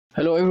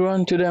Hello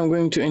everyone, today I'm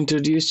going to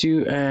introduce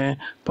you a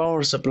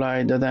power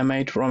supply that I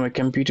made from a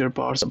computer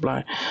power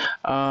supply.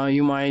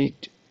 You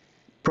might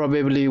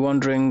probably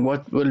wondering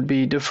what will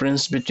be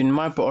difference between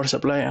my power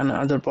supply and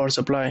other power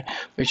supply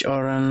which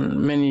are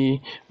on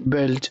many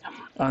built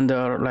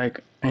under like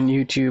on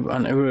YouTube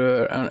and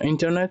everywhere on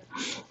internet.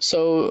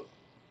 So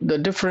the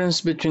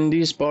difference between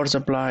these power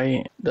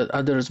supply that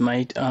others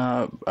made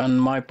and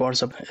my power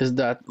supply is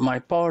that my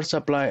power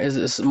supply is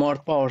a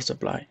smart power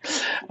supply.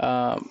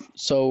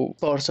 So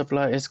power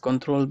supply is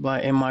controlled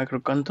by a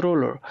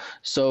microcontroller.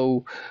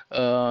 So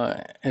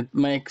it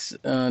makes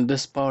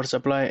this power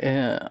supply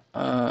a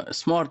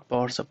smart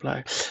power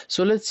supply.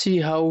 So let's see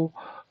how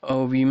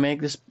we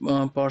make this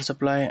power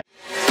supply.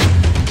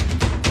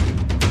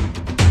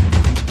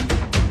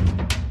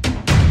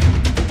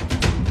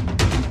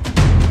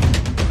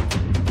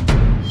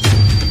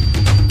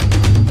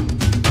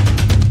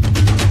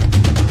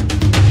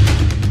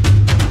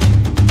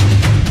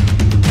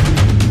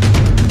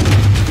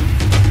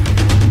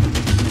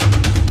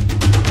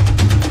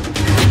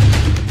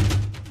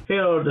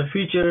 Here are the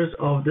features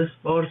of this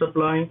power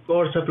supply.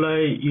 Power supply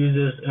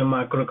uses a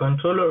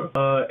microcontroller.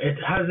 It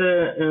has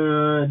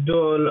a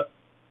dual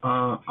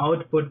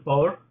output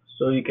power,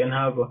 so you can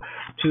have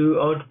two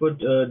output,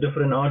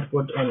 different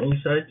output on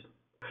each side.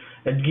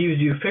 It gives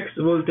you fixed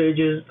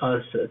voltages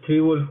as 3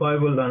 volt, 5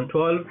 volt and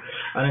 12,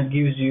 and it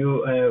gives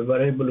you a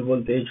variable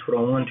voltage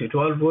from 1 to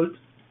 12 volt.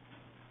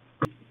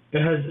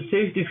 It has a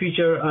safety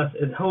feature as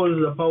it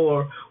holds the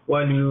power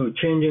while you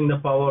changing the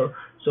power,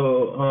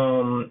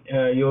 so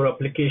your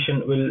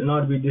application will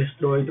not be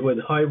destroyed with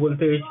high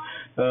voltage.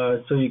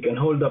 So you can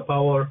hold the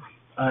power,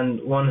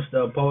 and once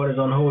the power is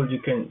on hold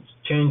you can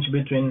change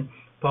between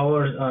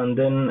powers and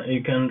then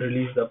you can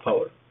release the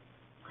power.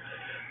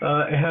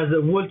 It has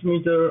a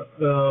voltmeter,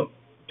 2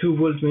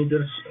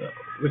 voltmeters,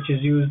 which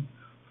is used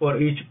for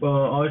each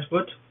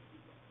output.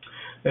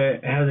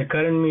 It has a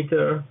current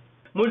meter.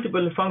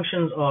 Multiple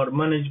functions are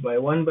managed by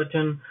one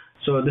button,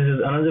 so this is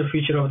another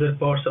feature of the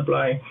power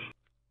supply.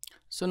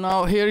 So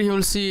now here you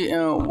will see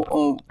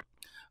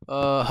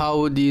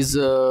how these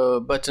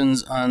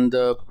buttons and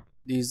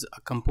these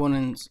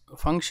components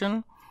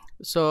function.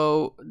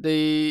 So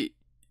this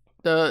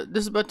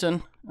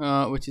button,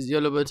 which is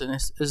yellow button,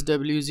 is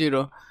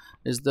SW0,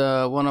 is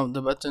the one of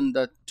the button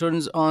that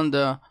turns on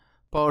the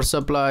power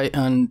supply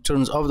and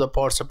turns off the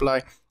power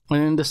supply,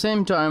 and in the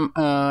same time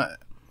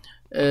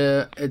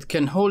it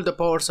can hold the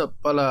power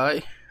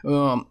supply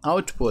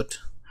output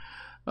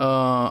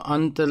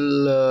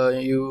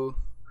until you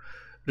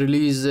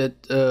release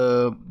it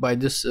by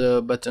this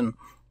button.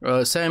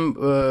 It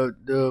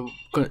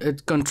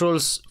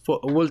controls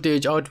for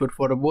voltage output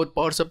for both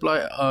power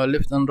supply,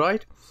 left and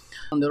right.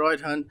 On the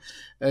right hand,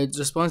 it's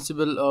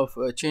responsible of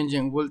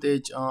changing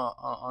voltage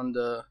on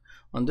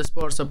this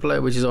power supply,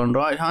 which is on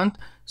right hand.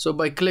 So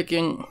by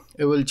clicking,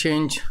 it will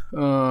change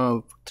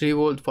 3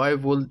 volt, 5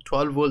 volt,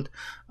 12 volt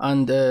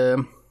and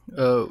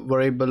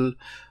variable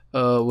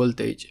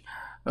voltage.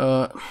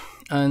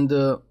 And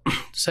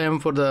same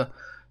for the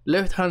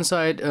left hand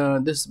side.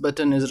 This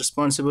button is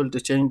responsible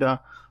to change the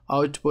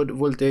output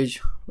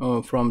voltage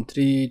from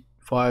 3,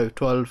 5,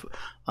 12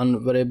 and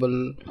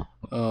variable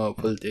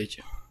voltage.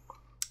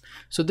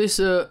 So this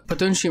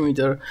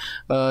potentiometer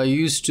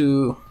used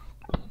to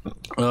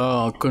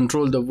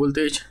control the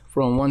voltage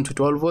from 1 to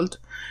 12 volt.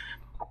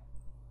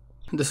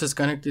 This is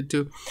connected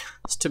to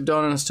step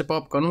down and step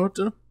up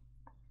converter,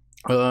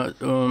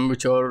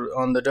 which are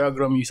on the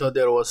diagram. You saw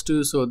there was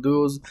two, so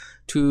those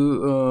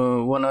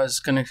two, one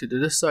is connected to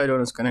this side, one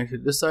is connected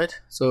to this side,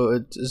 so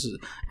it is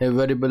a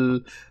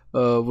variable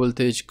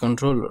voltage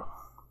controller.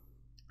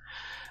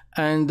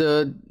 And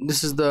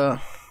this is the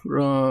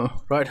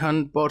right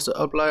hand power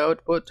supply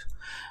output,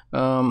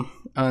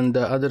 and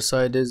the other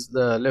side is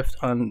the left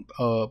hand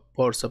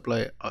power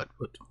supply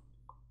output.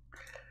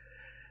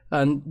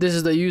 And this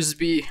is the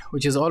USB,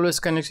 which is always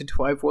connected to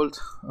 5 volt,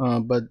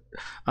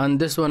 and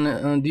this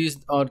one, these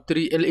are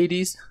 3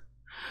 LEDs.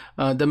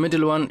 The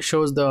middle one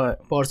shows the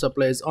power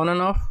supply is on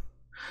and off.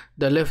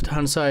 The left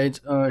hand side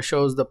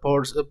shows the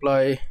power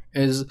supply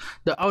is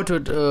the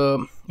output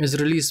is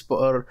released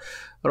for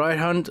right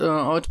hand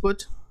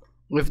output.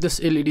 If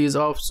this LED is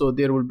off, so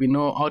there will be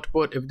no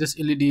output. If this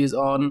LED is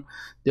on,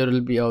 there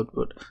will be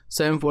output.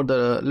 Same for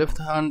the left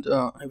hand.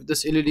 If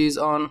this LED is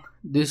on,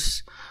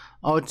 this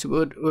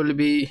output will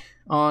be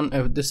on.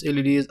 If this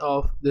LED is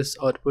off, this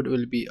output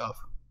will be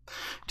off.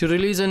 To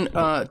release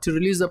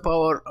the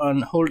power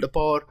and hold the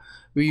power,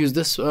 we use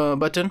this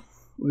button.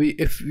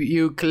 If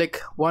you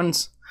click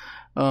once,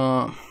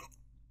 the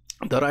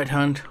right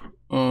hand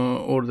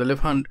or the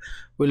left hand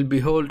will be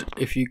held.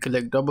 If you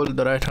click double,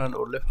 the right hand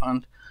or left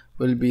hand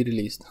will be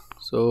released.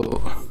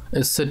 So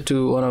it's set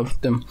to one of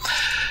them.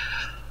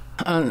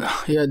 And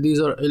yeah, these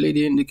are LED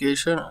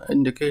indication,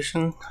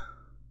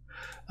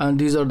 and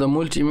these are the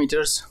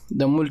multimeters.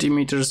 The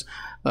multimeters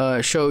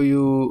show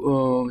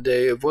you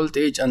the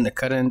voltage and the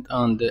current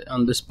on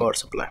this power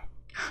supply.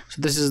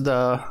 So this is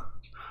the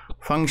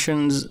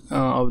functions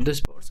of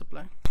this power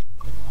supply.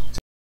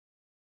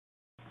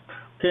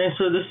 Okay,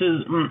 so this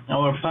is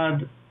our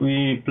pad.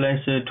 We place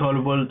a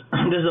 12 volt.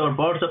 This is our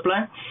power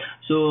supply.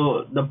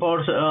 So the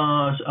power,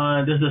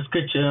 this is the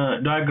sketch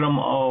diagram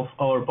of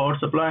our power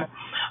supply.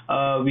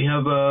 We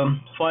have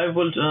 5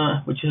 volt,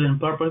 which is in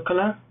purple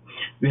color.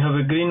 We have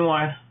a green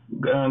wire.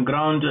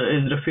 Ground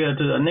is referred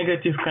to the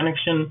negative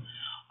connection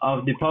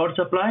of the power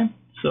supply.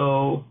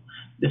 So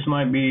this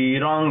might be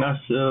wrong, as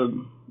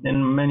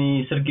in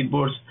many circuit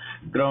boards,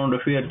 ground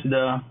referred to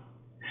the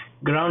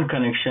ground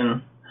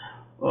connection.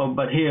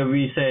 But here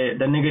we say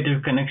the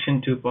negative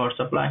connection to power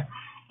supply.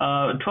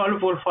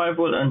 12 volt, 5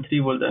 volt, and 3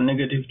 volt, and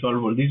negative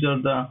 12 volt. These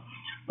are the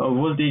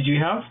voltage we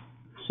have.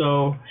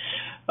 So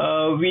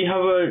we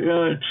have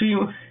a 3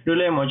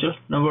 relay modules,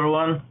 number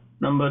 1,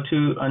 number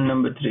 2, and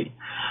number 3.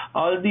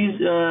 All these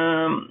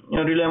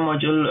relay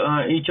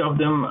module, each of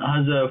them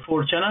has a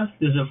 4 channel.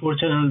 This is a 4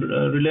 channel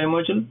relay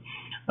module,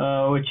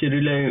 which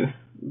relay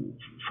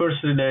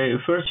first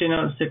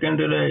channel, second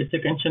relay,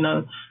 second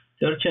channel,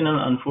 third channel,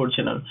 and fourth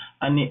channel.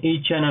 And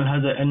each channel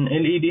has an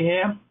LED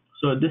here.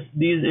 So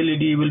these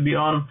LED will be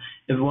on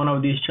if one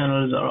of these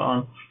channels are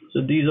on.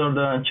 So these are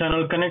the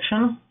channel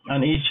connection,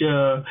 and each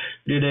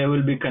relay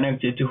will be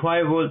connected to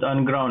 5 volt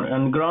and ground.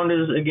 And ground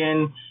is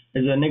again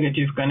a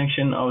negative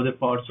connection of the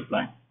power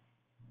supply.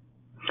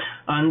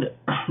 And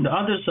the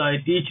other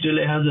side, each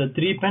relay has a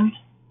 3 pin,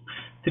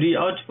 3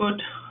 output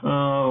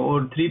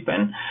or 3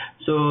 pin.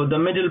 So the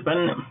middle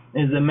pin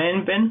is the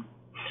main pin.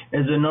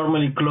 Is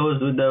normally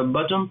closed with the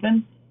bottom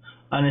pin,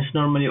 and it's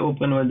normally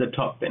open with the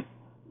top pin.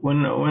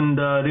 When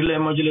the relay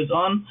module is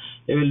on,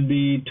 it will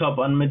be top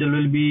and middle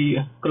will be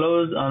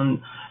closed, and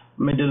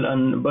middle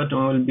and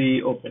bottom will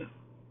be open.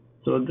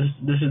 So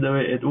this is the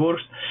way it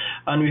works.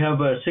 And we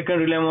have a second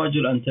relay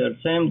module and third.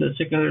 Same, the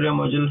second relay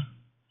module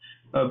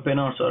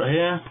pins are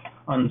here,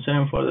 and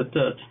same for the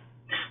third.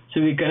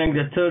 So we connect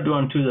the third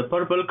one to the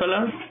purple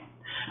color,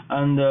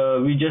 and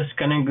we just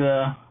connect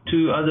the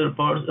 2 other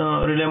parts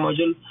relay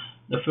module,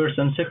 the first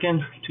and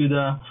second, to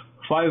the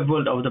 5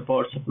 volt of the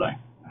power supply.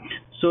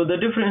 So the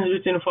difference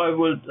between 5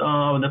 volt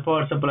of the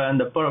power supply and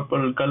the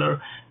purple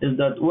color is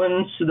that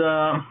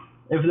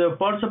if the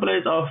power supply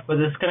is off but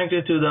it's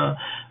connected to the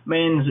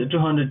mains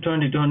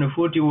 220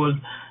 240 volt,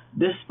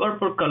 this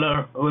purple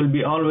color will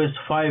be always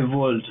 5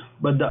 volt,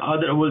 but the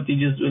other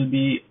voltages will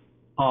be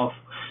off.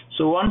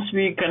 So once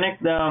we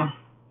connect the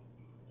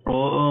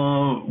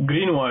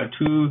green wire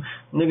to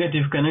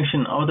negative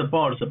connection of the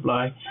power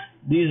supply,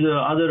 these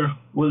other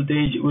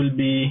voltage will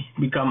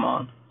become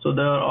on. So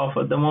they are off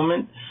at the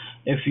moment.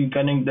 If you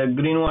connect the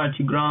green wire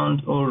to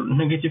ground or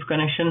negative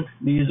connection,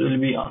 these will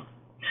be on.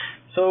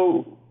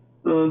 So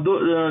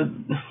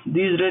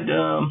these red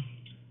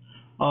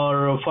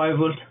are 5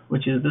 volt,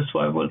 which is this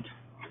 5 volt,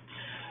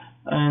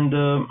 and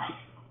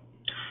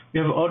we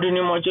have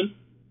Arduino module.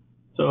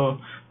 So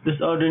this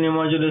Arduino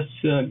module is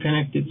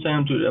connected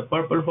same to the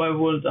purple 5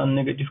 volt and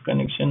negative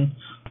connection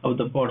of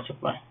the power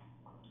supply.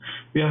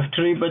 We have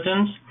 3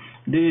 buttons.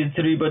 These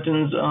 3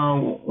 buttons,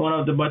 one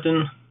of the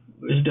button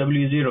is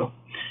W0.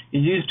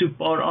 Is used to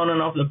power on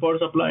and off the power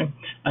supply,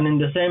 and in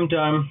the same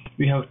time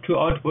we have 2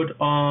 output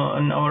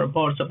on our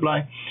power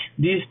supply.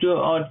 These 2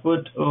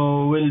 output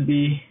will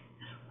be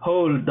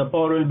hold. The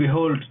power will be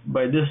held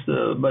by this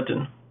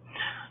button,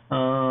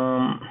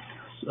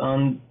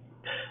 and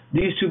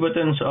these 2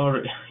 buttons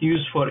are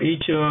used for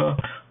each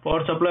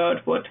power supply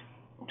output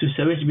to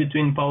switch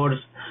between powers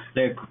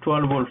like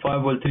 12 volt,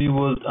 5 volt, 3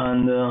 volt,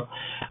 and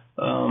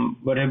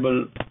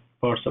variable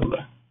power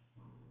supply.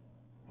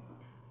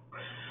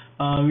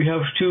 We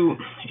have 2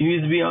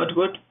 USB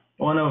output.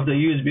 One of the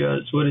USB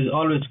output is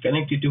always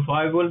connected to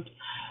 5 volt,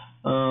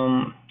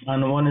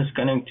 and one is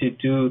connected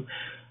to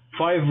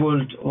 5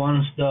 volt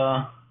once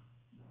the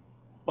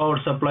power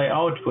supply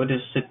output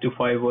is set to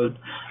 5 volt,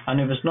 and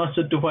if it's not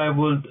set to 5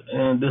 volt,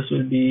 this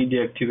will be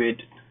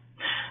deactivated.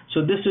 So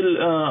this will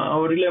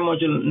our relay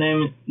module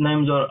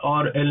names are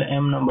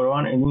RLM number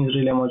 1. It means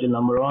relay module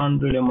number 1,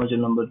 relay module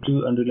number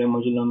 2, and relay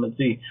module number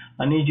 3.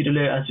 And each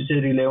relay, as you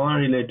say, relay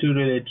 1, relay 2,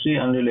 relay 3,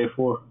 and relay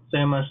 4.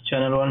 Same as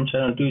channel 1,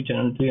 channel 2,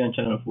 channel 3, and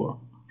channel 4.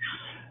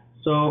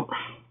 So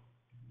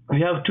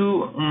we have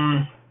 2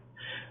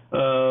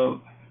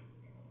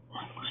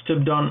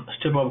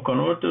 step up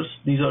converters.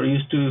 These are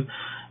used to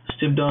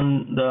step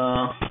down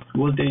the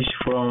voltage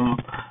from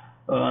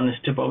and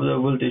step up the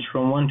voltage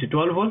from 1 to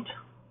 12 volt.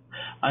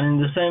 And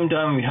in the same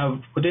time we have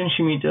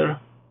potentiometer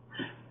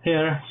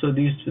here. So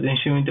these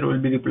potentiometer will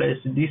be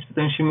replaced with this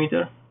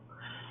potentiometer.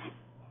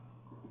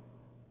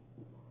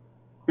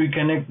 We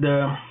connect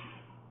the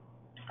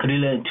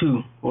relay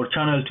 2 or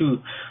channel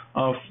 2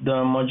 of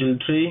the module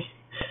 3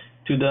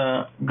 to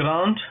the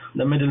ground,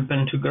 the middle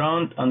pin to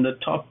ground, and the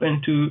top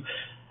pin to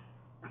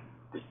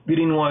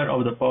green wire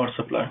of the power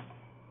supply.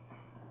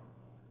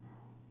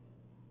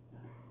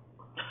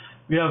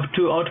 We have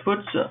 2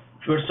 outputs.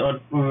 First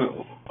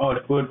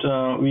output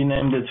we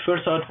named it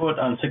first output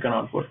and second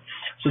output.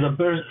 So the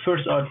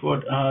first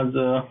output has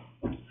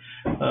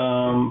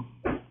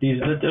these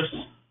letters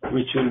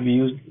which will be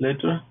used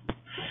later.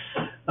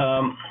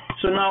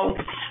 So now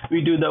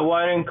we do the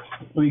wiring.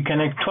 We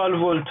connect 12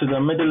 volt to the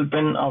middle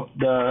pin of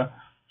the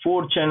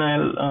fourth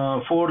channel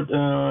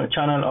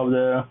of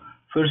the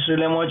first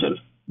relay module.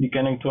 We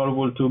connect 12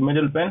 volt to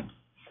middle pin,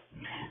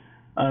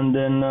 and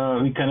then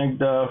we connect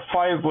the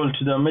 5 volt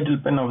to the middle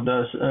pin of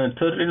the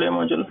third relay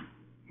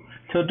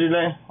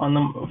on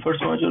the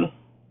first module,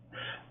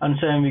 and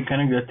same we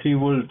connect the 3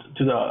 volt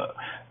to the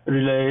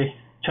relay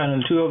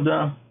channel 2 of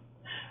the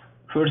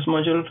first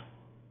module,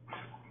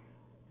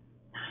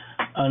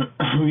 and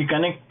we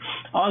connect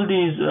all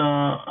these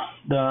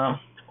the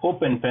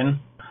open pin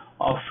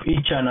of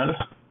each channel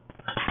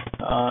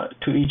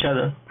to each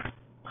other.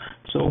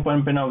 So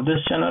open pin of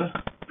this channel,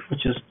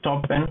 which is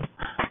top pin,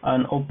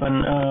 and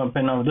open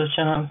pin of this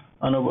channel,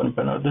 and open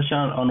pin of this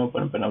channel, and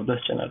open pin of this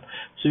channel.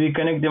 So we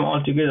connect them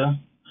all together,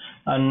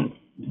 and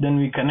then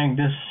we connect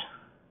this,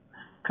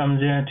 comes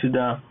here to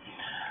the,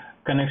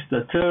 connects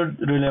the third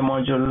relay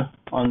module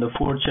on the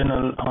fourth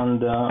channel on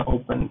the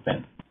open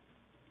pin.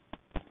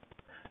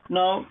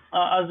 Now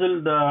as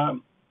well, the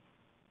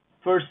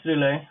first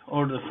relay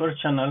or the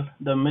first channel,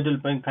 the middle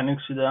pin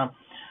connects to the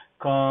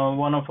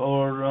one of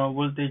our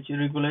voltage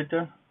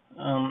regulator,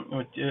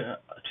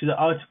 to the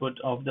output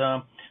of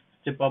the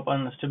step up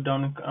and step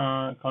down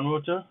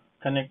converter.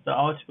 Connect the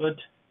output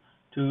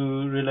to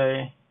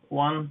relay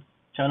 1,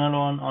 channel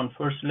 1 on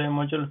first relay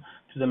module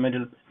to the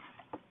middle pin.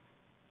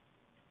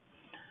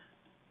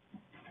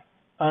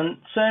 And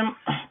same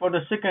for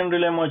the second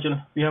relay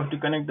module, we have to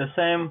connect the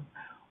same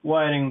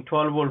wiring,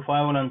 12 volt, 5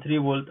 volt and 3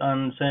 volt,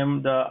 and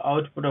same the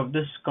output of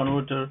this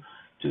converter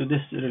to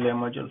this relay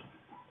module,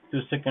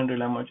 to second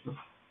relay module.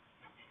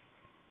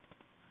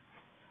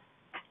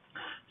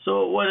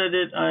 So what I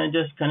did, I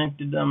just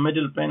connected the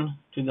middle pin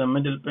to the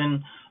middle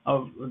pin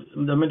of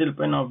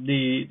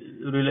the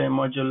relay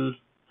module,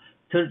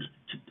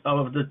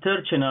 the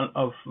third channel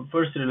of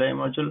first relay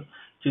module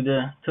to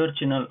the third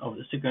channel of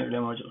the second relay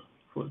module.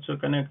 So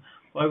connect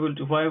 5 volt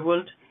to 5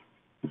 volt,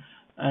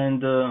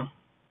 and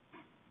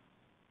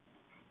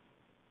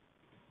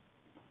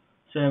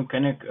same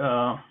connect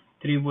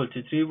 3 volt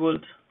to 3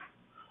 volt,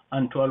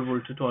 and 12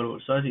 volt to 12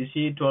 volt. So as you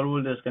see, 12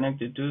 volt is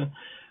connected to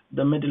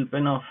the middle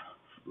pin of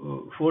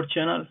fourth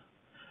channel,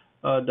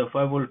 the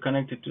 5 volt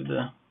connected to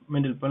the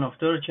middle pin of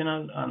third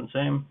channel, and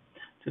same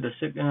to the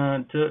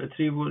second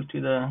 3 volt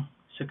to the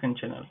second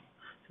channel.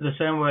 So the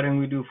same wiring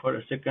we do for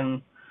the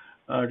second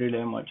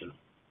relay module.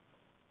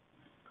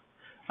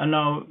 And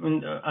now,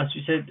 as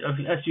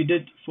you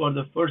did for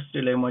the first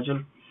relay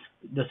module,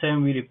 the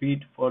same we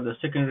repeat for the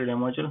second relay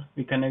module.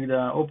 We connect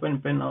the open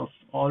pin of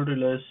all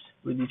relays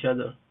with each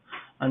other,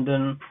 and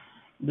then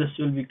this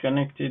will be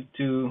connected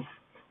to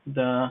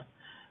the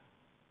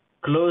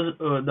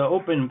the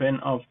open pin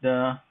of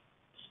the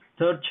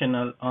third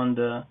channel on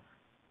the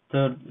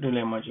third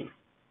relay module.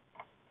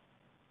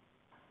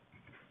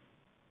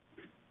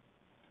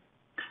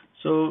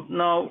 So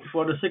now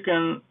for the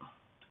second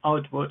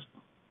output,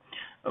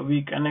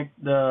 we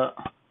connect the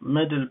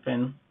middle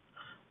pin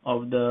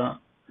of the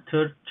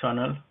third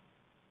channel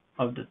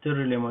of the third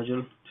relay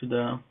module to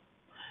the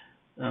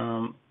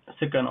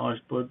second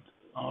output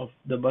of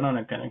the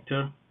banana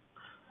connector,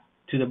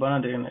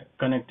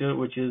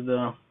 which is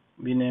the,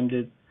 we named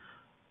it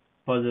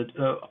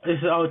positive, is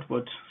the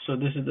output. So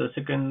this is the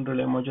second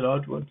relay module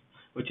output,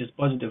 which is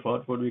positive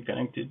output. We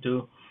connect it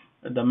to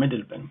the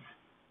middle pin,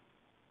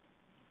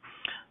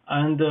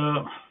 and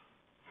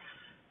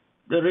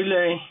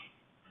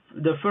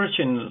the first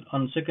channel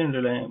on second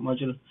relay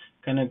module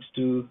connects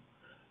to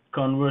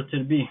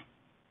converter B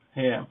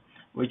here,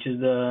 which is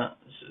the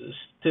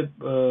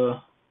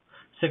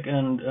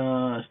second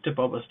step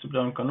up or step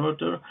down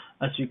converter.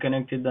 As we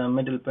connected the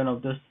middle pin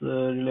of this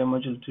relay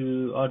module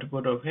to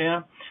output of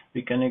here,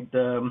 we connect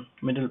the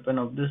middle pin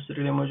of this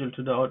relay module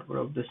to the output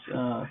of this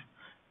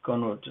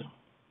converter.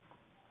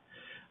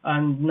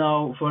 And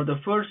now for the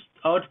first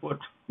output,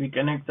 we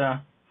connect the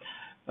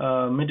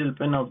middle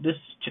pin of this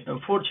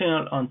fourth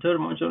channel on third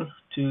module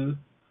to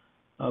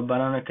a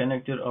banana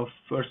connector of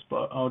first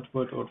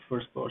output or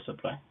first power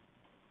supply.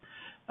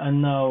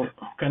 And now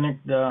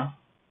connect the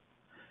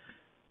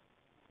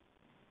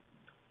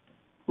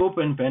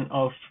open pin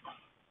of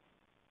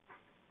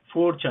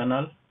fourth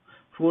channel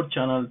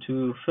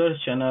to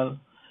first channel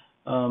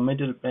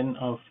middle pin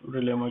of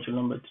relay module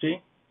number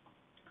 3,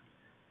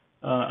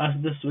 as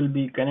this will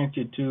be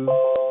connected to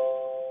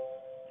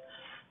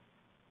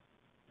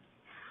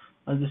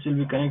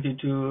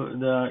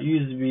the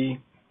USB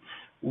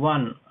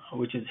 1,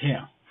 which is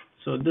here.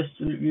 So this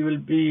will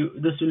be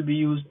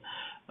used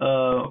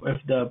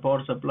if the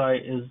power supply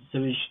is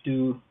switched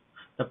to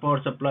the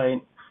power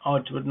supply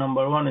output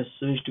number 1 is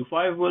switched to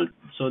 5 volt.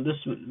 So this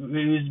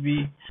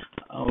USB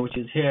which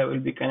is here will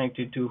be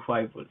connected to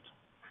 5 volt.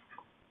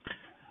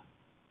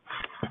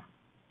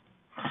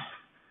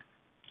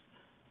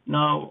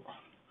 Now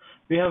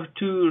we have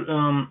two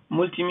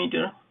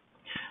multimeter.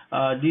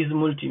 These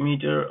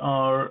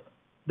multimeter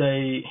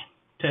they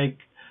take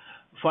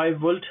 5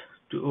 volt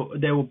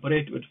they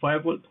operate with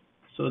 5 volt,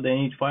 so they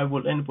need 5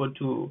 volt input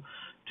to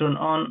turn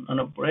on and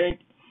operate,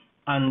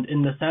 and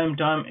in the same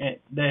time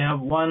they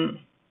have one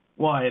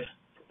wire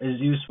is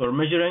used for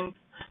measuring,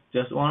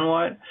 just one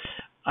wire.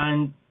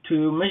 And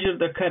to measure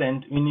the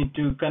current, we need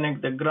to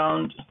connect the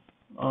ground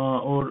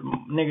or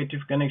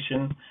negative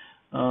connection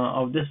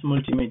of this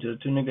multimeter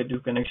to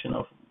negative connection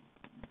of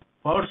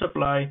power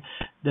supply.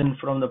 Then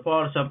from the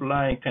power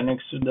supply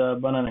connects to the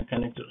banana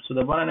connector. So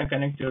the banana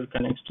connector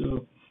connects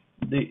to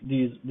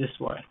this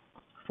wire.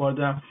 For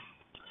the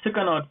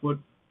second output,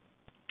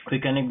 we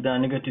connect the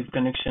negative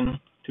connection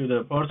to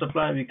the power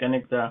supply. We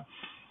connect the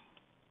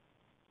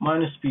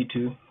minus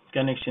P2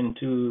 connection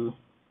to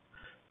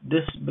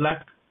this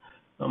black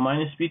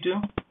minus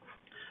P2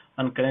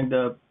 and connect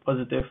the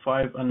positive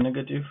 5 and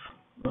negative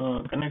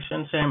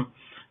connection. Same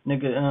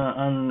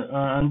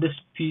and this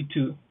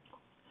P2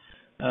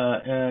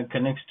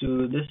 connects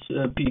to this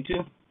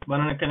P2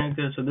 banana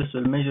connector. So this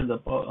will measure the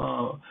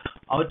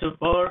outer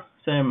power.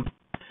 Same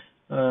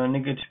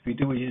negative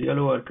P2, which is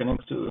yellow wire,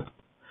 connects to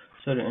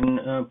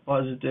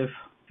positive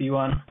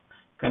P1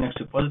 connects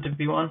to positive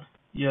P1,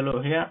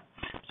 yellow here.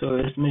 So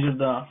it's measure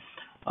the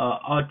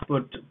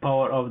output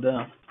power of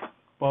the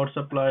power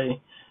supply,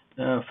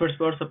 first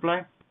power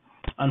supply.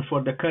 And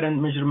for the current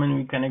measurement,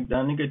 we connect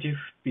the negative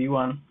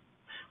P1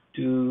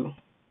 to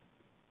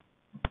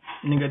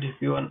negative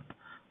P1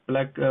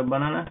 black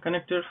banana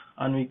connector,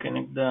 and we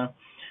connect the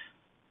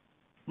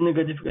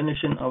negative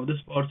connection of this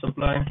power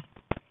supply,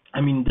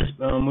 this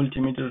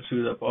multimeter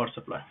to the power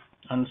supply.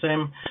 And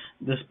same,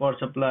 this power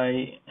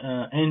supply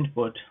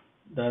input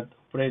that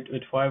operate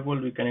with 5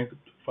 volt, we connect to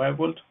 5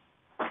 volt.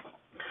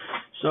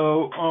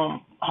 So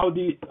how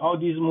these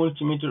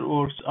multimeter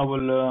works, I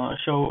will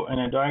show in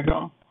a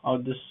diagram how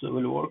this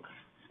will work.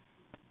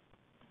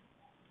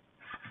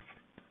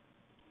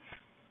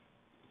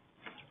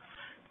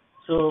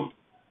 So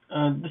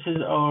this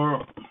is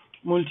our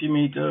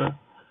multimeter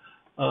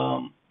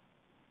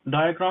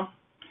diagram.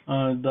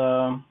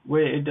 The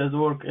way it does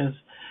work is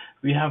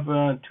we have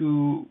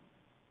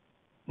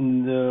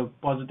the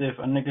positive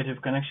and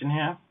negative connection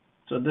here.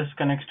 So this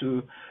connects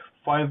to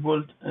 5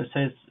 volt. It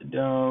says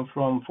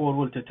from 4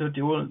 volt to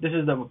 30 volt. This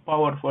is the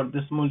power for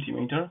this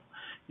multimeter.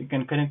 You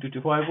can connect it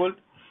to 5 volt,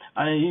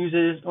 and it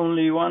uses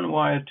only one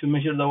wire to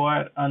measure the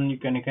wire, and you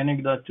can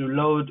connect that to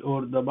load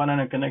or the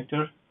banana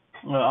connector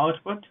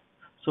output.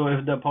 So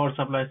if the power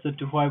supply is set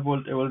to 5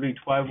 volt, it will read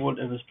 5 volt.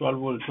 If it's 12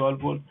 volt, 12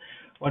 volt.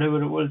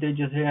 Whatever voltage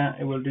is here,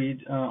 it will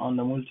read on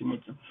the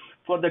multimeter.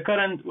 For the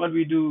current, what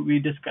we do, we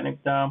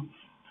disconnect the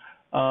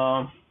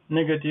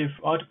negative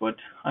output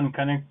and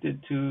connect it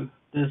to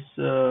this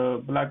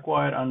black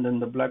wire, and then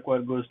the black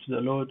wire goes to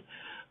the load,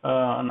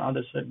 and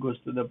other side goes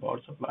to the power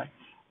supply,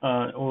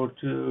 or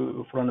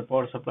from the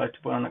power supply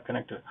to banana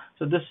connector.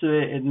 So this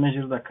way it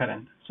measures the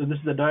current. So this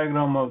is the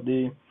diagram of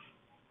the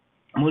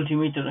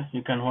multimeter.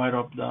 You can wire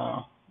up the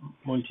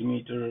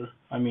multimeter,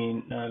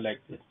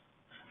 like this,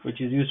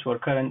 which is used for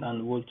current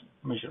and volt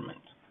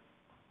measurement.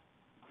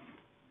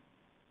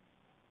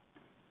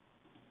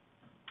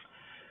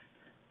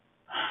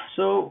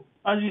 So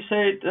as you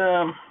said,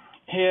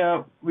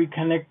 here we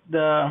connect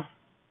the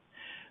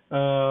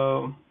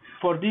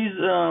for these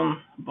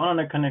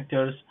banana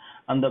connectors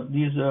and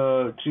these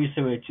 3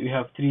 switch, we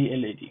have 3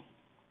 LED.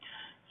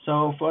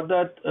 So for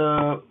that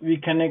we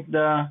connect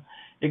a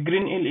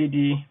green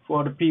LED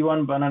for the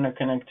P1 banana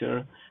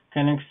connector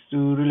connects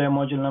to relay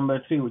module number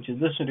 3, which is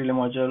this relay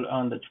module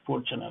on the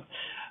 4th channel.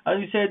 As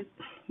you said,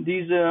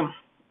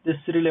 this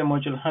relay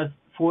module has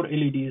 4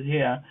 LEDs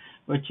here,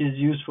 which is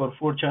used for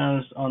 4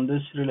 channels on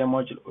this relay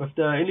module. If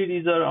the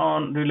LEDs are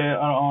on, relay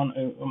are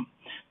on.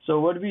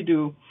 So what we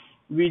do,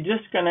 we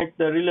just connect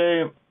the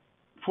relay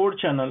 4th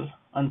channel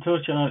and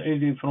 3rd channel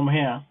LED from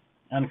here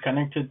and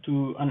connect it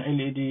to an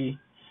LED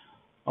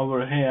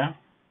over here.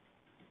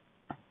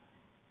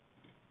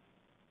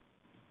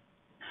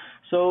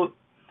 So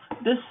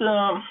this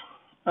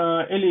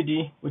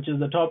LED, which is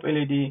the top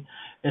LED,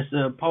 is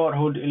a power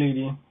hold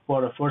LED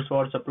for the first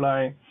power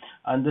supply,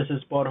 and this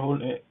is power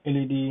hold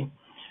LED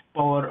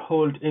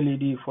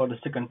for the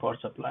second power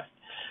supply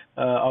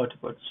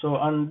output. So,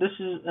 and this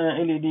is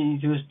LED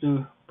is used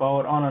to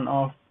power on and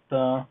off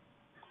the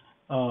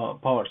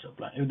power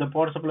supply. If the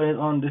power supply is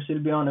on, this will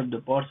be on. If the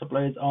power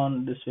supply is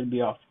on, this will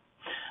be off.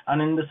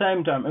 And in the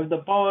same time, if the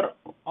power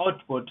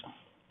output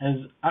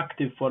is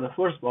active for the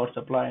first power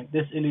supply,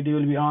 this LED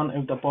will be on.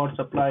 If the power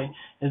supply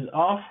is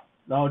off,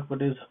 the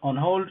output is on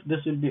hold,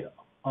 this will be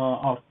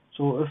off.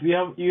 So if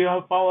you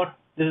have power,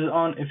 this is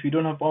on. If you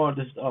don't have power,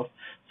 this is off.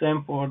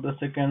 Same for the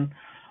second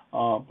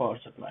power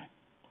supply.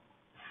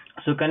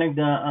 So connect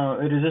the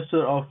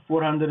resistor of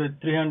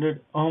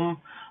 300 ohm,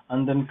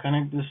 and then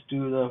connect this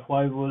to the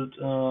 5 volt,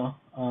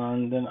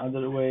 and then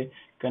other way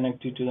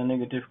connect it to the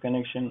negative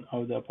connection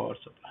of the power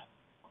supply.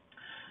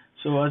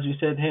 So as we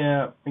said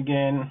here,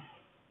 again,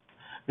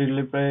 we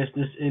replace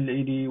this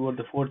LED with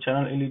the 4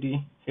 channel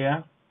LED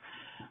here,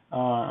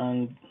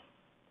 and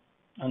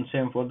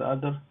same for the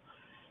other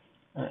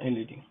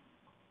LED.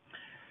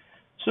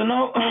 So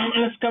now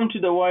let's come to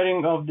the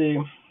wiring of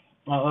the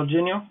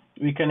Arduino.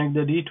 We connect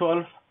the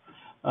D12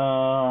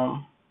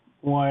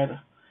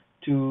 wire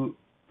to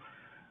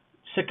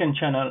second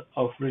channel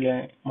of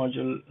relay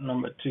module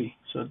number 3.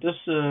 So this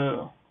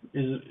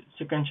is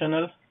second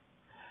channel.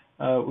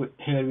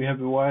 Here we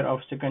have a wire of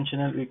second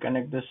channel. We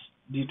connect this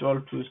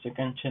D12 to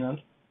second channel.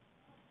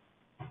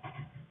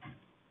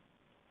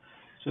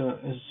 So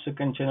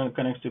second channel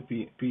connects to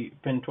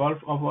pin 12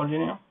 of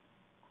Arduino,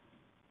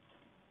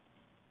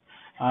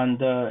 and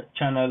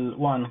channel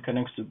 1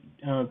 connects to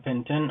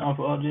pin 10 of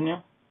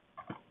Arduino.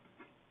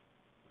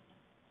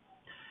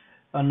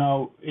 And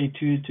now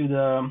A2 to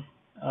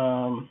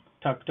the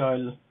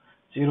tactile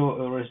 0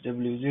 or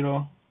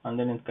SW0, and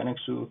then it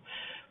connects to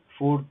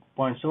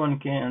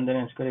 4.7K, and then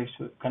it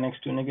connects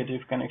to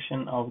negative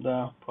connection of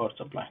the power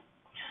supply.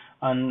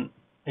 And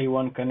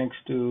A1 connects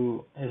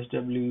to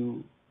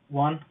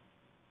SW1,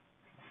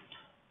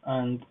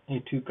 and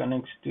A2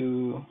 connects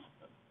to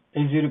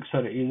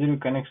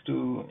A0 connects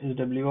to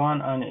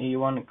SW1, and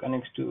A1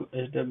 connects to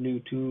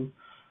SW2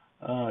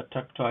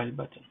 tactile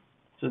button.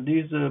 So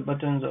these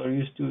buttons are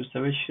used to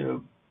switch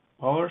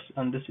powers,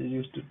 and this is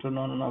used to turn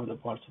on and off the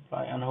power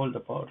supply and hold the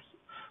power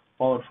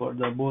for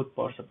the both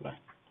power supply.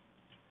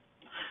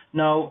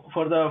 Now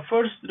for the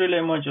first relay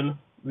module,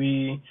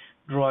 we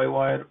draw a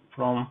wire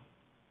from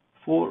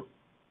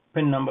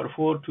pin number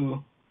 4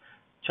 to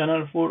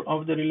channel 4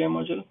 of the relay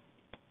module.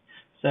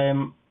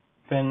 Same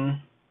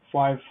pin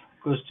 5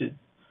 goes to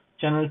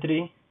channel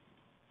 3,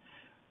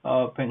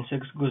 pin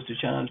 6 goes to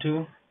channel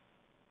 2,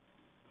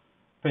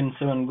 pin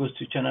 7 goes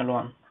to channel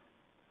 1,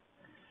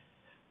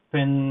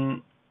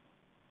 pin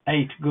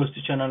 8 goes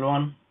to channel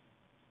 1,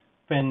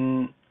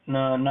 pin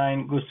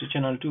 9 goes to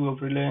channel 2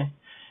 of relay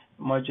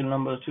module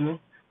number 2,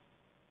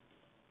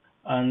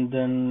 and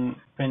then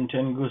pin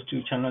 10 goes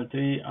to channel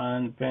 3,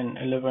 and pin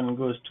 11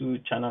 goes to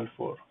channel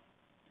 4.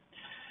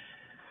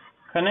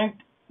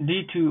 Connect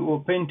D2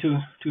 or pin 2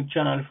 to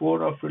channel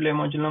 4 of relay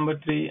module number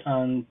 3,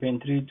 and pin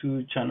 3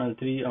 to channel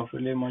 3 of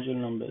relay module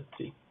number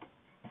 3.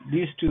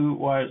 These two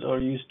wires are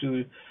used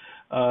to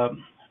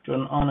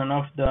turn on and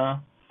off the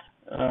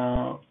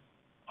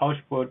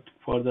output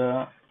for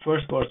the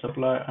first power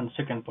supply and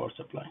second power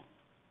supply.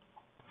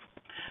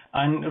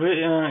 And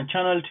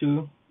channel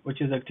 2,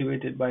 which is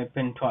activated by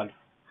pin 12,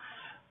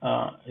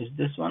 is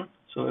this one.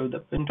 So if the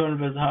pin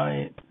 12 is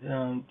high,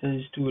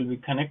 these two will be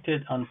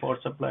connected and power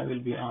supply will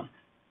be on.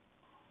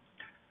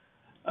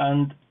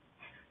 And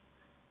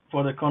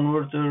for the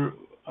converter,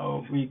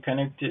 we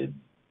connected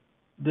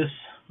this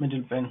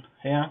middle pin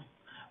here,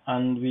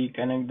 and we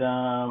connect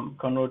the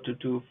converter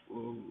to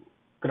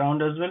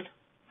ground as well,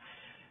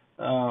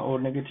 or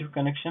negative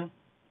connection.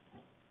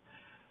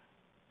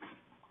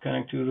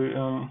 Connect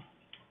to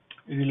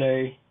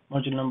relay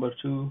module number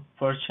 2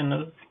 first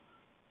channel.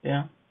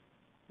 Yeah,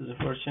 this is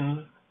the first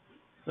channel.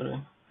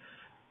 Sorry.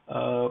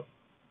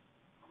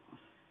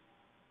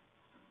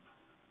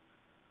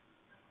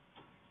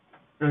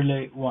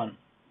 Relay 1.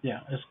 Yeah,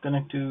 let's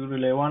connect to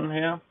relay 1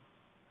 here.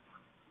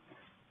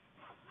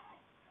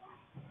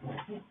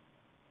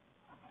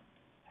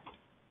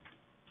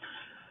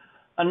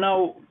 And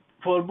now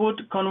for both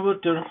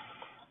converter,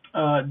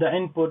 the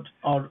input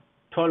or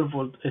 12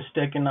 volt is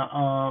taken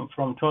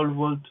from 12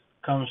 volt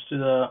comes to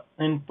the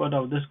input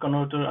of this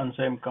converter, and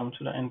same comes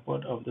to the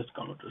input of this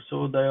converter.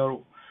 So they are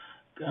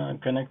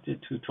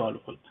connected to 12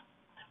 volt,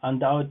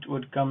 and the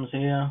output comes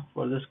here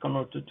for this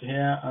converter to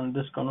here, and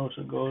this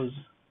converter goes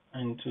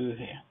into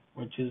here,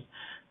 which is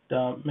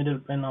the middle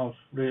pin of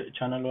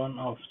channel 1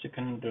 of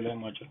second relay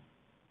module.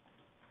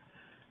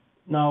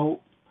 Now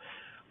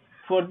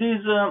for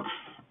these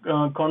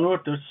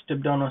converters,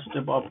 step down or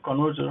step up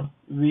converter,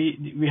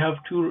 we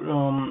have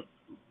two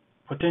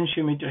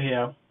potentiometer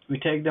here. We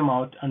take them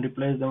out and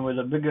replace them with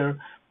a bigger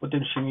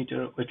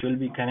potentiometer, which will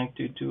be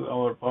connected to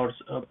our power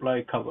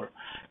supply cover.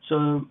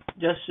 So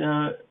just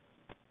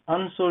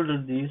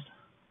unsolder these,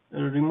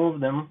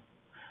 remove them,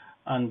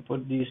 and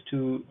put these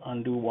two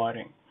and do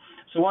wiring.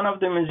 So one of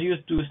them is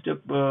used to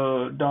step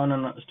down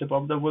and step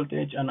up the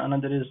voltage, and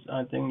another is,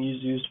 I think,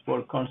 is used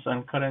for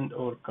constant current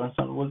or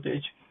constant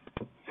voltage.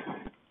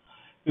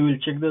 We will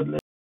check that later.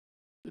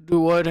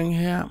 Do wiring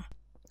here.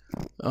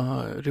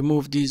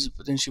 Remove these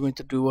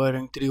potentiometer, do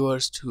wiring 3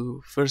 wires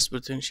to first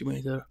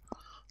potentiometer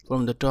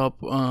from the top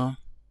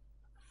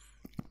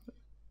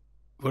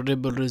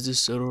variable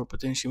resistor or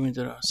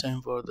potentiometer.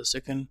 Same for the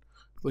second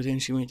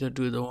potentiometer,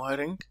 do the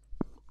wiring.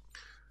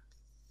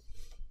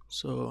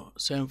 So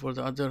same for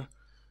the other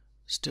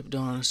step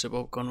down and step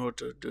up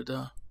converter, do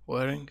the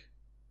wiring.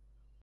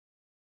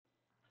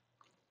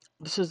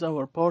 This is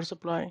our power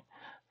supply,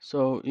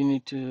 so you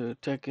need to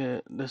take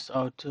this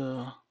out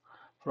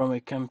from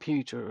a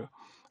computer,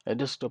 a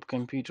desktop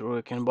computer, or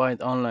you can buy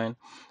it online.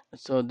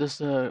 So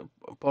this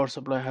power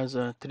supply has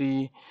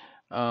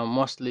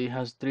mostly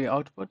has three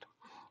output,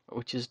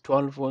 which is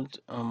 12 volt,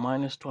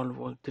 minus 12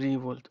 volt, 3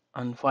 volt,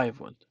 and 5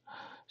 volt.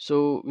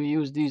 So we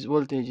use these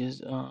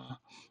voltages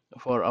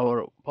for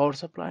our power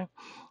supply,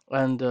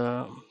 and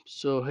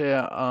so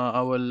here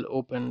I will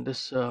open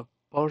this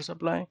power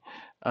supply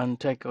and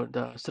take out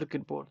the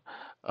circuit board,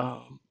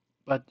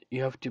 but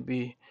you have to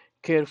be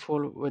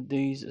careful with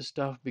these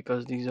stuff,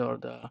 because these are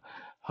the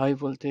high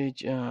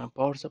voltage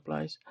power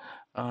supplies,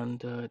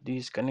 and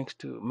these connects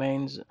to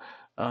mains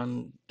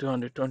and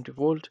 220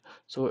 volt,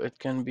 so it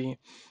can be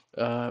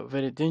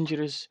very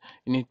dangerous.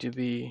 You need to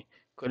be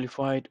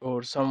qualified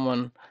or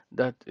someone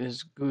that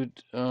is good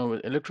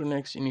with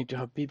electronics. You need to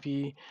have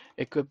PPE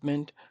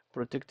equipment,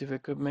 protective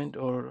equipment,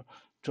 or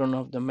turn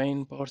off the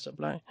main power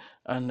supply,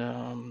 and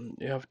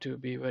you have to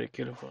be very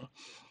careful.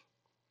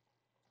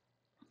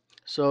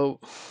 So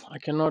I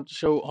cannot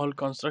show all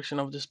construction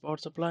of this power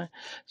supply.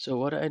 So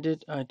what I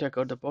did, I took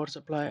out the power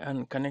supply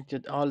and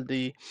connected all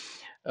the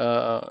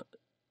uh,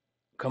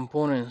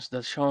 components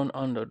that's shown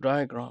on the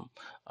diagram.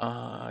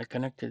 I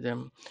connected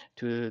them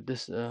to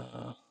this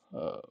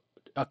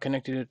I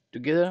connected it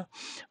together,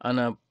 and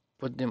I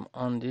put them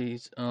on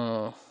these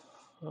uh,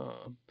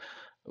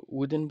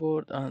 wooden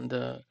board, and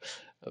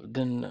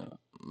then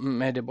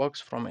made a box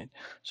from it.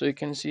 So you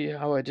can see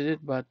how I did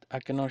it, but I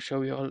cannot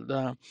show you all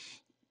the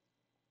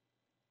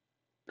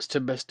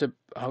step by step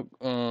how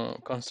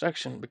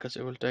construction, because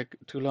it will take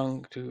too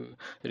long to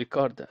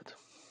record that.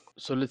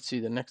 So let's see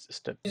the next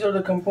step. These are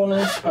the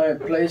components. I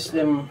placed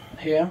them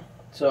here.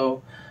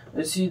 So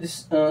let's see,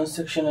 this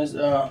section is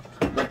the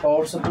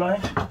power supply,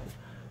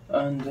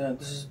 and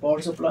this is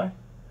power supply.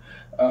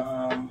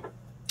 um,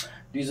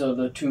 these are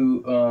the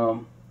two,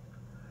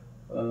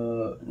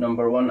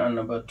 number one and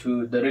number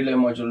two, the relay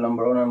module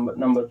number one and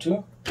number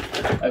two.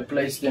 I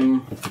placed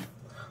them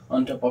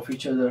on top of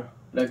each other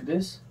like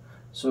this,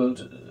 so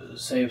to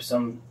save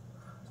some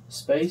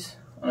space,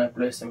 and I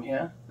place them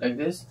here like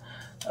this.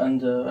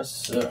 And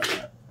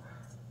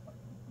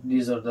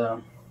these are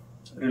the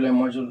relay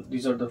module.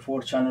 These are the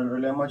 4-channel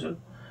relay module.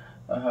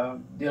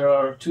 There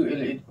are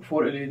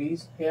four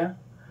LEDs here,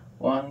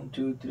 1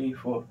 2 3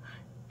 4.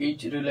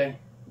 Each relay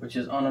which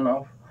is on and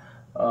off,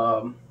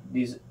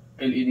 these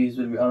LEDs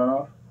will be on and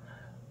off.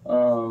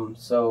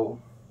 So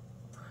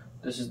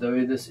this is the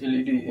way this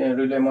LED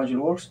relay module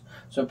works.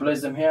 So I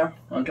place them here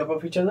on top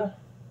of each other,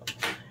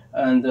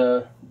 and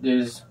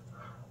there's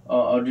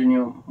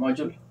Arduino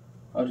module,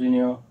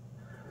 Arduino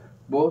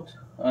board,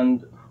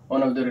 and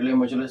one of the relay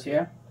modules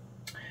here.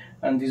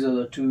 And these are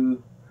the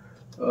two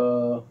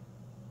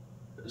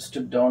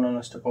step down and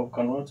a step up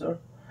converter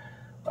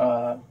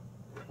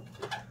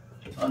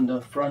on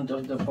the front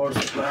of the power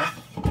supply.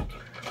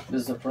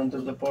 This is the front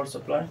of the power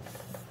supply.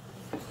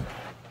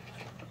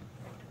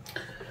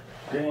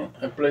 Okay,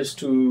 I placed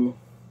two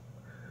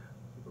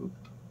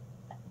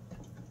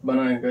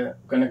banana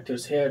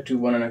connectors here, two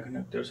banana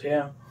connectors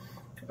here,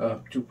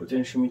 two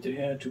potentiometer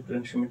here, two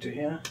potentiometer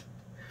here,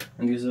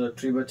 and these are the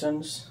 3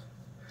 buttons.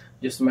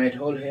 Just made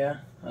hole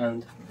here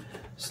and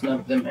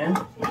snap them in.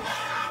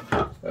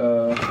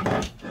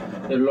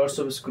 There are lots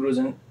of screws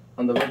on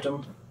the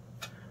bottom.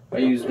 I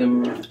use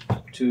them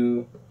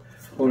to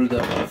hold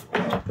the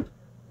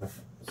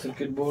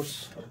circuit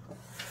boards.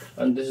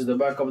 And this is the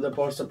back of the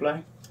power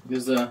supply. This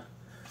is the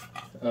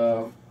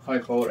high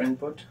power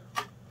input,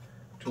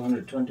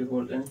 220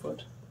 volt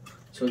input.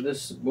 So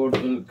this board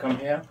will come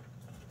here,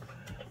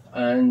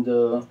 and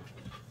the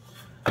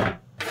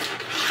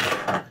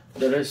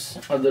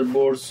rest other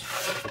boards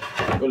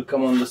will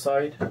come on the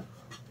side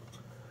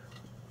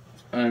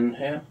and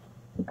here.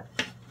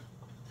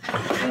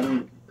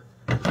 And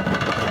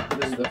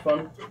this is the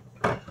fan,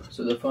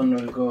 so the fan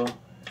will go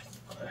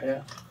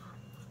here.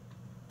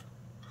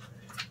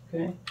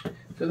 Okay,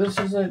 so this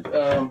is it.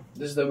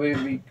 This is the way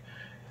we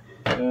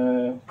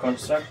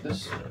construct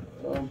this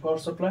power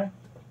supply.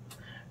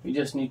 You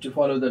just need to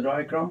follow the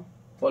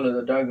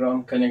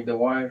diagram, connect the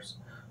wires.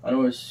 I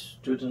know it's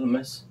total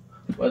mess,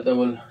 but I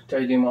will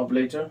tidy them up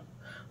later.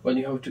 But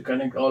you have to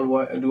connect do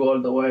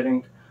all the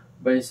wiring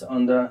based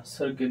on the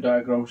circuit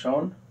diagram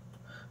shown.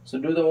 So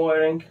do the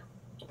wiring,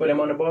 put them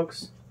on a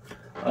box,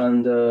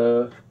 and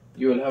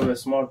you will have a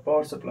smart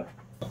power supply.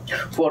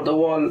 For the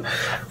wall,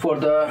 for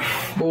the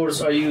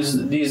boards, I use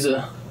these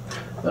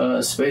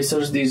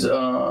spacers. These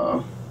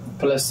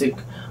plastic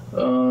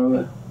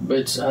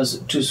bits has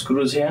 2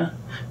 screws here,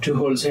 2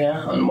 holes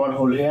here, and 1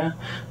 hole here.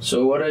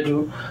 So what I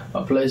do,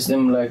 I place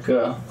them like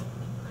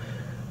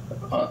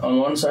on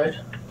one side,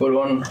 put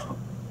one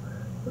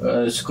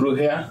screw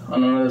here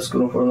and another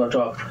screw from the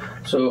top.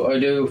 So I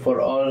do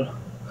for all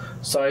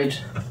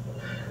sides.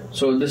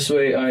 So this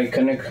way I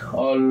connect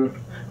all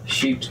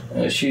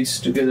sheets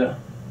together.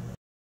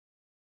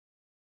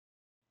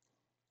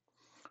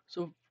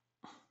 So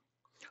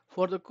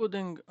for the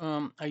coding,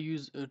 I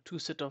use 2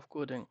 set of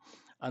coding,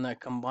 and I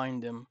combine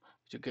them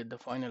to get the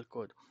final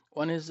code.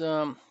 One is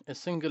a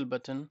single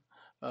button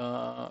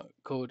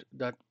code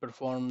that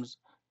performs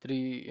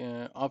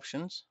 3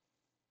 options.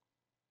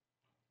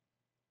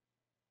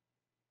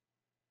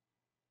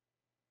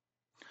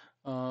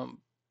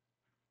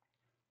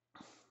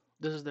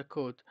 This is the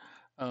code.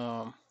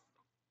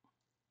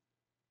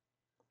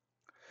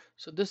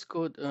 So this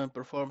code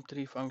performs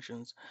 3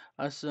 functions.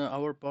 As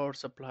our power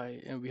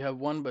supply, and we have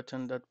one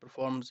button that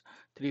performs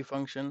 3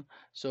 functions.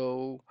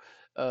 So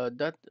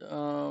that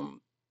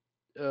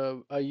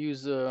I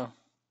use a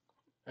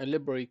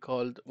library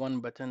called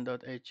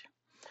onebutton.h.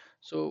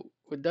 So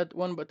with that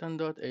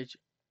onebutton.h,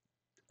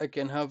 I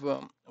can have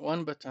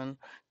one button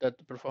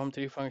that perform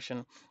 3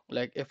 function.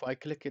 Like if I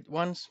click it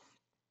once,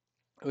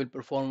 it will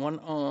perform one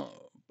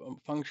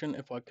function.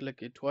 If I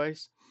click it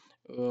twice,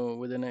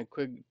 within a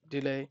quick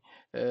delay,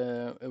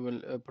 it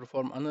will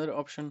perform another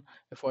option.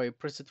 If I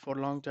press it for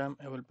a long time,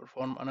 it will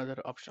perform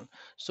another option.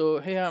 So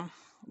here,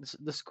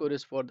 this code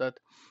is for that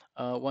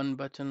one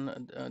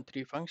button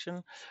 3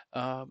 function.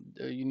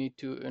 You need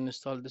to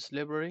install this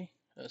library.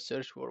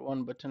 Search for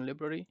one button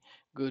library.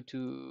 Go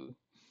to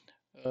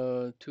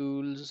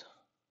tools,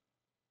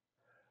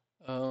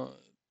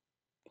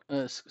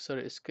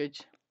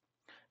 sketch,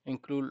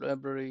 include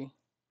library,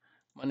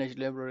 manage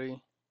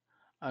library,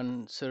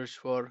 and search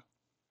for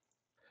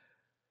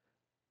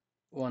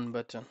one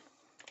button.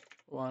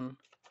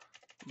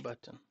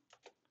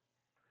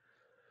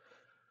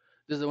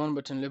 This is the one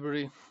button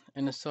library.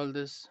 Install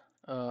this.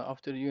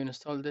 After you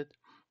installed it,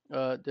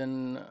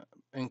 then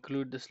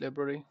include this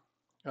library.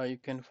 You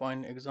can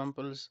find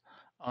examples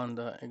on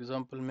the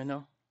example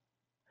menu.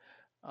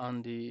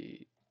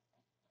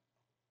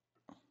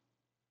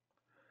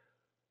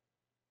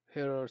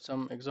 Here are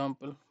some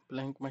example: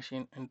 blank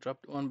machine,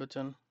 interrupt one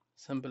button,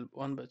 simple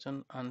one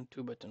button, and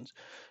 2 buttons.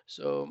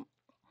 So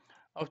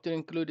after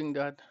including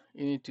that,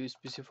 you need to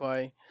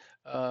specify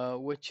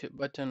which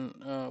button,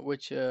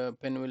 which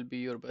pin will be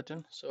your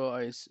button. So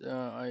I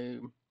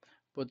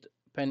put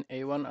pin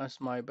A1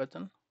 as my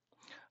button,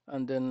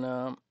 and then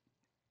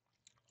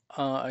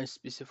I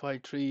specify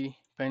 3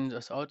 pins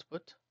as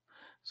output.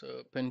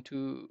 So pin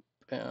 2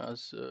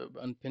 as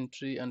and pin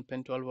 3 and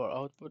pin 12 are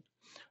output.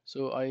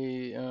 So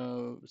I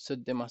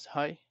set them as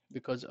high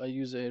because I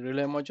use a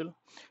relay module.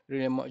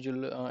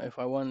 If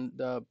I want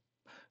the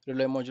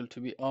relay module to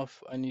be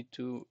off, I need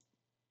to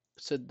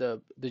set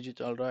the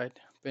digital write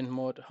pin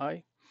mode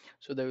high,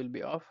 so they will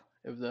be off.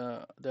 If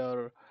they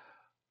are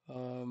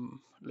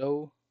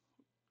low,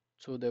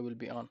 so they will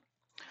be on.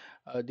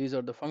 These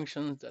are the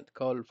functions that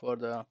call for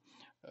the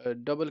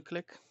double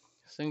click,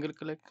 single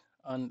click,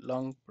 and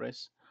long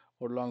press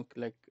or long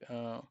click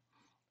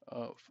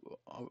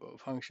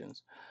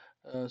functions.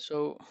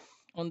 So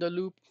on the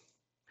loop,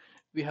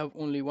 we have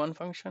only one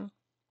function,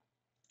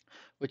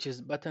 which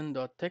is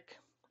button.tick.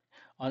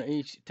 On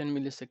each 10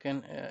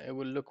 millisecond, it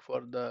will look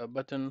for the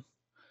button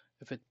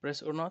if it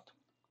press or not.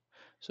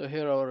 So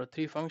here are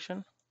 3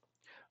 functions.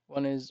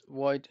 One is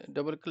void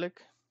double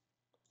click,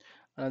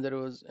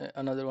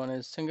 another one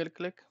is single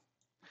click,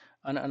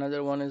 and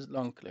another one is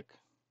long click.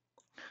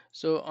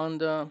 So on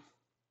the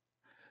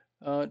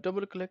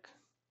double click,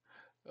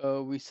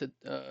 we set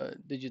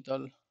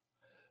digital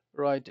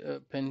write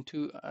pin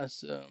 2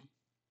 as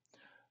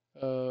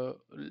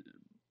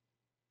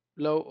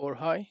low or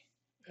high.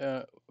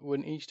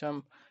 When each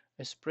time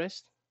is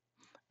pressed,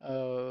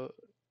 on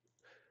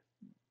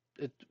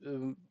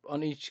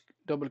each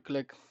double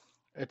click,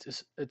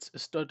 its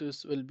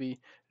status will be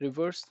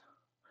reversed,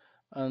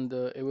 and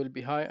it will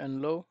be high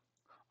and low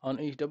on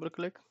each double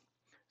click.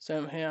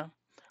 Same here,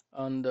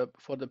 and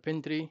for the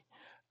pin 3,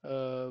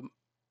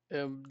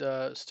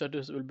 the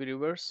status will be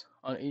reversed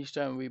on each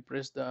time we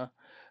press the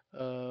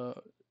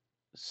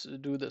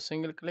do the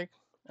single click,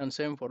 and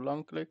same for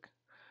long click.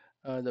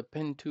 The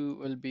pin 2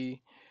 will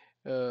be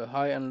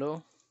high and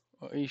low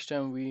each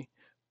time we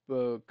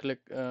click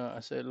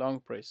as a long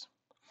press.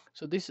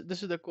 So this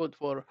is the code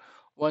for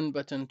one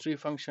button 3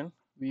 function.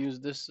 We use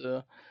this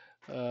to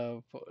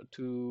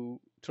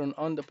turn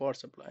on the power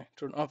supply,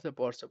 turn off the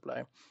power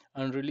supply,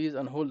 and release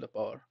and hold the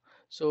power.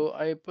 So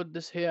I put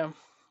this here,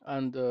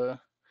 and to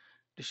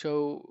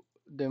show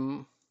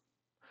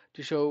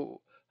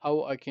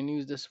how I can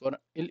use this for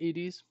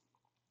LEDs.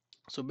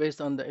 So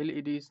based on the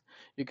LEDs,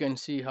 you can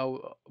see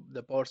how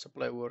the power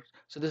supply works.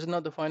 So this is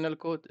not the final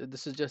code.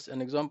 This is just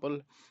an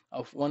example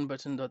of one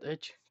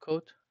button.h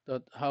code,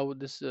 that how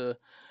this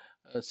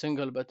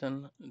single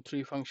button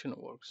 3 function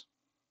works.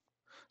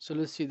 So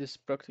let's see this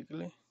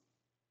practically.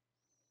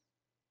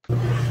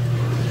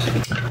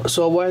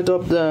 So I wired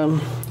up the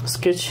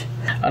sketch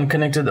and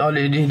connected all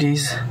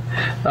LEDs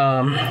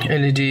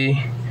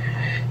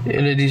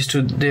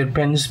to their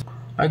pins.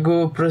 I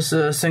go press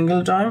a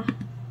single time,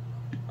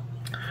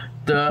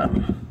 the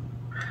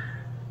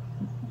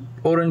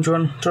orange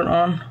one turn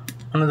on,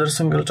 another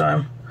single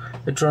time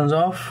it turns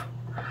off,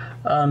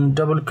 and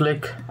double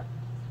click,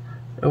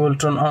 it will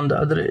turn on the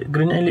other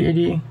green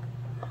LED,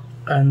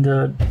 and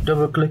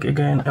double click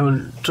again, it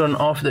will turn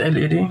off the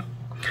LED.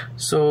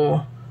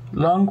 So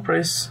long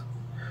press,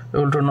 it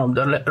will turn off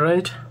the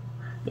red,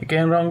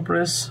 again long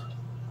press,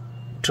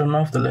 turn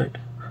off the light.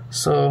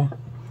 So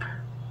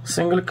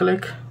single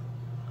click,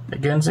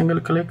 again single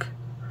click,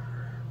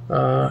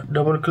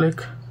 double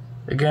click,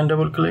 again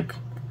double click,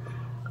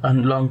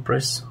 and long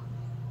press.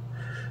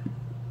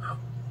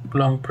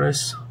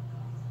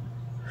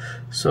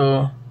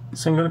 So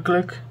single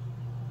click,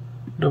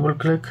 double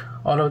click,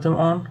 all of them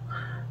on,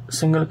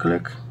 single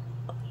click,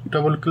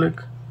 double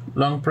click,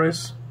 long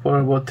press for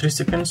about 3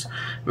 seconds.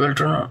 We'll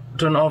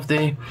turn off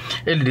the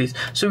LEDs.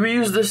 So we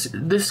use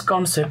this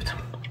concept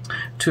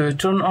to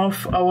turn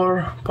off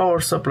our power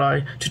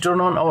supply, to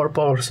turn on our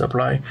power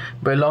supply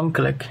by long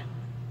click.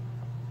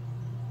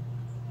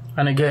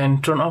 and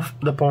again turn off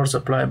the power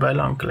supply by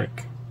long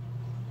click.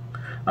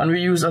 And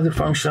we use other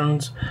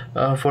functions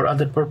for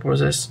other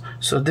purposes.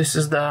 So this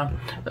is the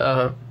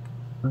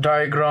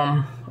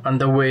diagram and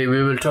the way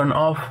we will turn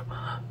off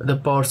the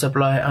power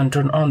supply and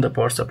turn on the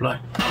power supply.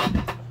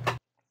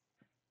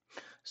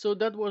 So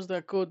that was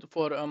the code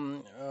for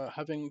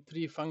having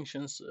three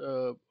functions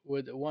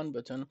with one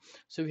button.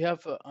 So we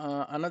have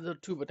another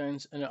two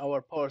buttons in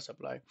our power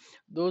supply.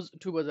 Those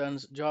two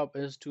buttons job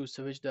is to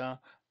switch the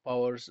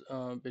powers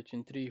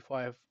between 3,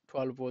 5,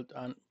 12 volt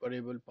and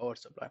variable power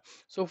supply.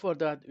 So for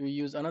that we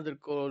use another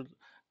code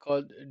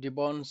called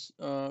Debon's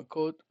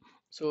code.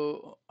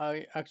 So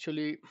I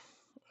actually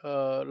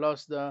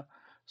lost the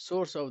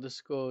source of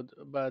this code,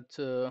 but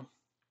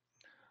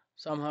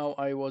somehow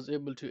I was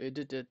able to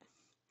edit it.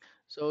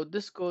 So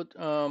this code,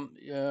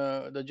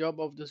 the job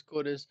of this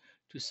code is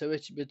to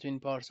switch between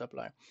power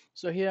supply.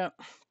 So here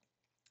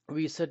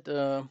we set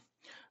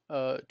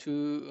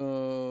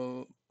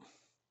two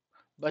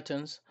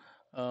buttons,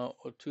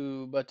 or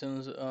two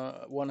buttons,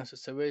 one as a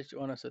switch,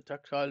 one as a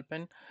tactile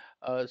pin.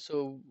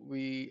 So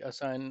we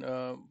assign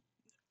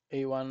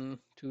A1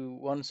 to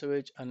one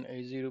switch and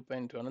A0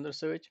 pin to another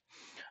switch,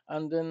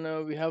 and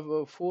then we have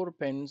four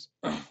pins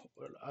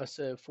as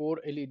four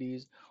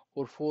LEDs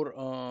or four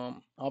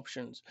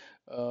options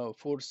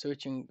for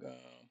switching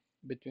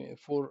between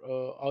four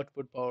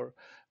output power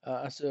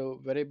as a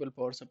variable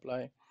power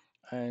supply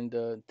and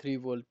 3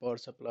 volt power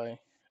supply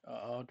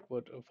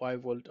output,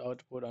 5 volt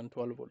output and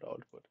 12 volt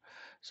output.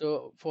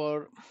 So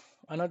for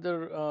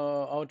another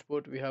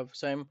output we have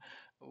same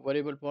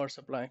variable power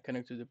supply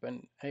connected to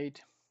pin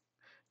 8,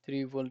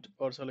 3 volt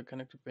power supply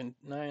connected to pin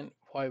 9,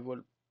 5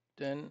 volt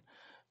 10,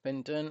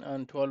 pin 10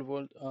 and 12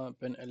 volt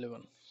pin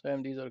 11.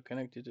 Same, these are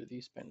connected to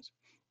these pins.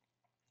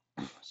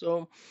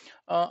 So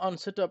on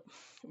setup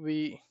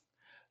we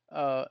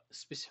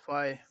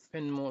specify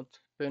pin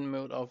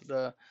mode of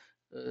the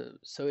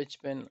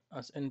switch pin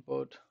as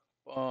input.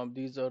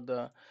 These are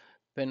the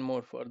pin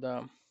mode for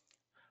the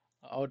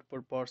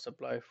output power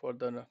supply for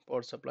the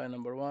power supply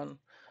number 1,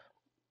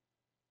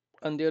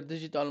 and their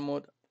digital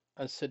mode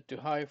is set to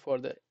high for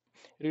the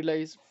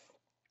relays.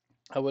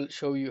 I will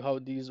show you how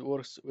these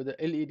works with the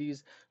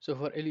LEDs. So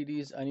for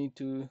LEDs I need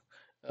to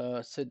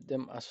set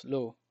them as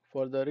low.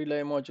 For the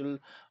relay module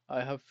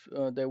I have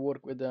they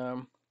work with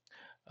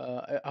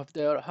if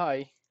they are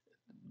high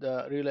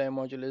the relay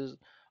module is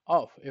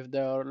off, if they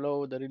are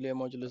low the relay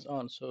module is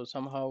on. So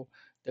somehow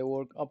they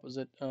work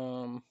opposite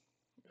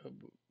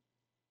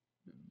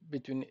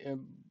between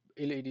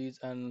LEDs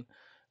and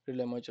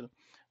relay module.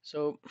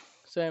 So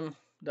same,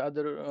 the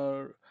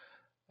other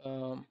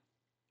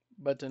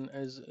button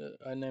is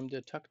I named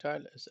it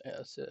tactile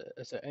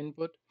as an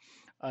input,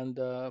 and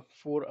the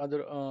four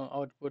other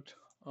output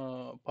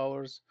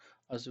powers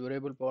as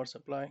variable power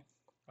supply.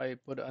 I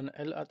put an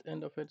L at the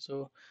end of it,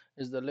 so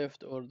is the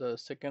left or the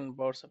second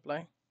power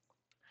supply.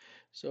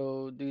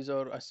 So these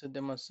are, I set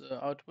them as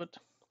output,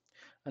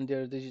 and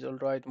their digital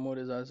write mode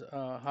is as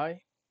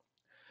high.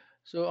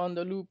 So on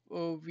the loop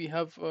we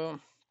have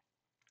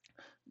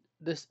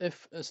this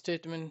if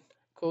statement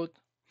code.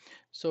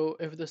 So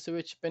if the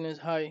switch pin is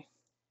high,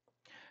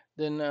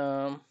 then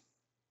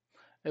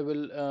it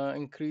will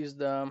increase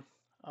the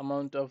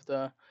amount of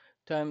the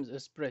times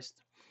is pressed.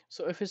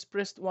 So if it's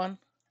pressed 1,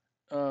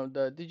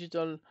 the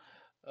digital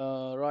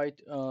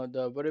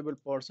the variable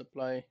power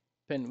supply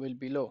pin will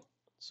be low,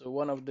 so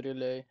one of the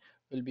relay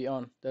will be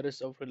on, the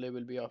rest of relay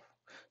will be off.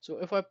 So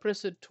if I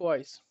press it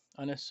twice,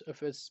 and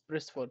if it's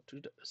pressed for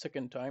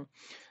second time,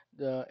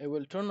 it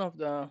will turn off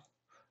the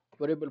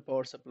variable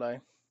power supply,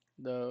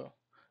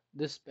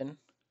 this pin,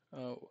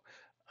 uh,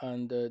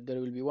 and there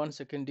will be 1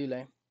 second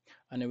delay,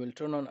 and I will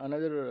turn on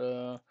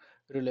another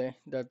relay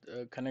that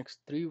connects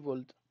 3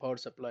 volt power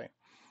supply.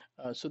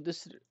 So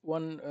this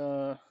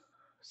 1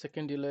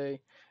 second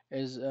delay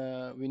is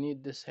we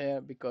need this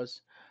here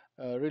because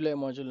relay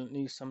module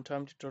needs some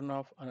time to turn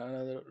off and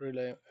another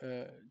relay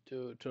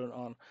to turn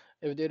on.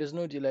 If there is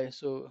no delay,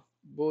 so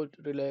both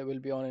relay will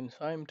be on in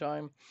same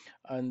time,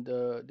 and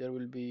there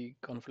will be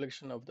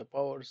confliction of the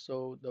power,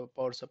 so the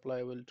power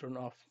supply will turn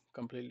off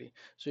completely.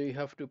 So you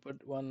have to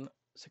put 1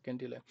 second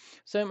delay.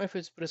 Same if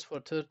it's pressed for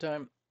third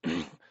time,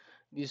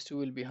 these two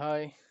will be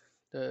high,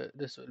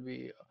 this will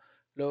be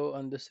low,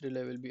 and this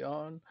relay will be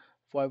on,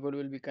 5 volt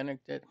will be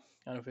connected,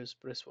 and if it's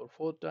pressed for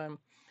fourth time,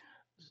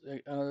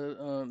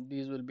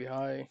 these will be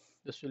high,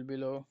 this will be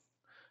low,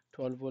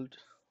 12 volt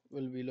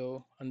will be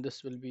low, and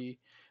this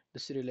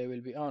relay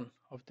will be on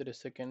after a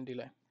second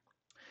delay.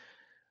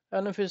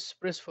 And if it's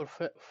pressed for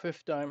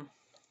fifth time,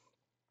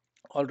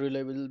 all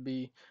relay will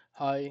be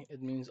high,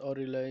 it means all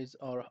relays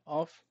are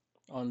off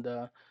on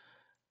the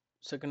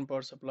second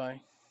power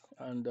supply,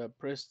 and the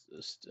pressed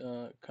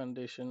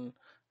condition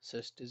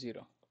sets to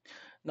 0.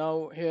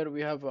 Now here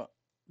we have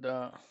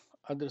the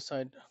other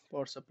side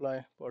power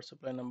supply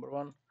number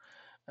 1.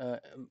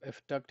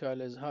 If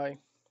tactile is high,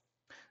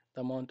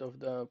 the amount of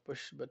the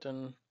push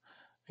button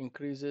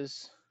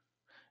increases.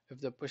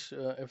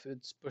 If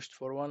it's pushed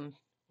for one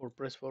or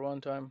pressed for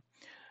one time,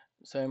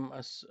 same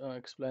as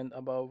explained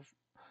above,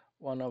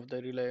 one of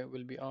the relay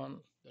will be on,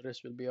 the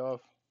rest will be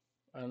off,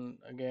 and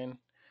again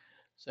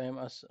same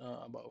as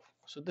above.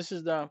 So this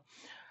is the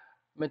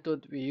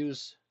method we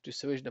use to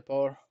switch the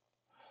power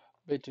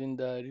between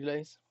the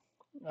relays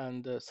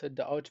and set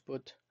the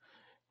output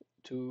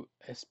to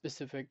a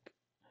specific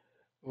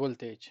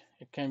voltage.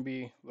 It can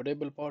be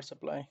variable power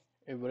supply,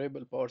 a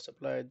variable power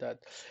supply that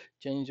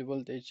changes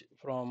voltage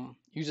from,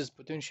 uses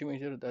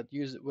potentiometer that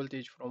use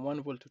voltage from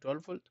 1 volt to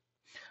 12 volt,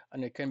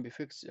 and it can be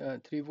fixed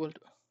 3 volt,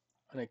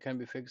 and it can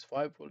be fixed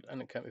 5 volt,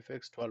 and it can be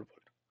fixed 12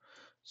 volt.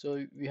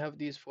 So we have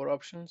these four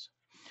options.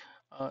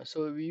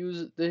 So we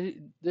use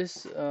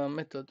this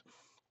method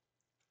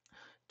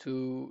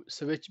to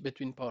switch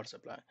between power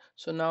supply.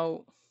 So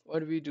now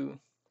what we do,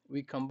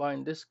 we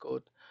combine this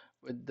code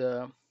with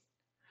the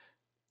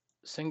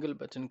single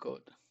button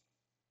code,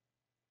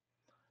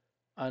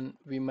 and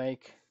we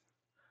make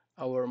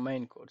our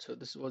main code. So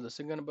this was the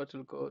single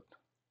button code,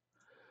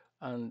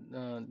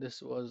 and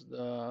this was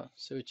the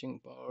switching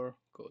power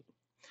code.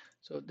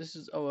 So this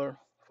is our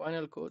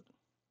final code.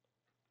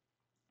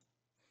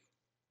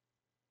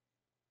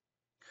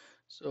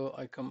 So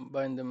I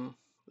combine them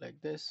like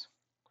this.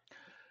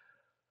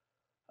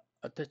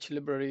 Attach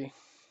library,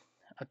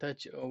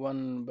 attach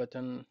one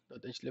button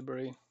 .h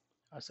library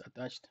as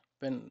attached,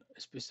 pin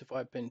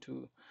specify pin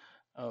 2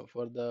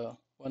 for the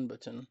one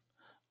button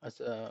as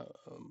a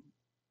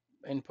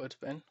input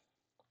pin,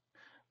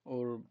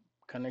 or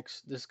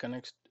this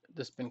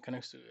pin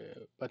connects to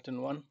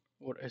button 1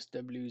 or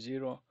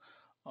SW0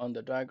 on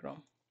the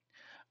diagram,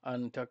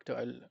 and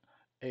tactile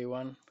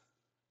A1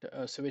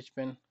 switch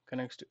pin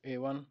connects to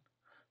A1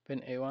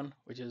 pin A1,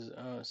 which is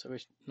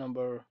switch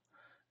number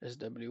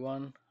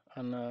SW1,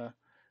 and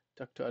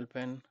tactile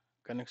pin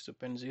connects to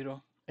pin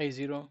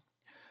A0,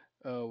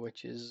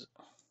 which is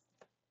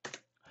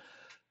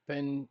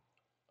pin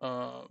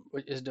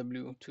which is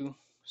SW2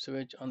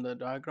 switch on the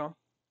diagram.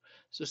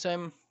 So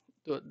same,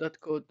 that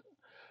code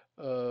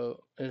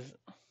is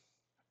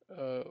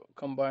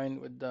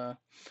combined with the,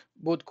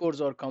 both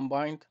codes are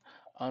combined,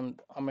 and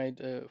I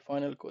made a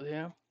final code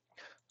here.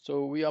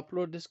 So we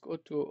upload this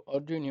code to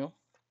Arduino,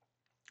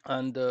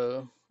 and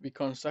we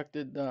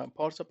constructed the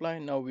power supply.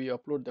 Now we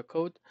upload the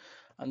code,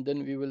 and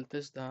then we will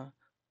test the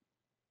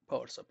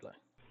power supply.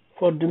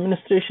 For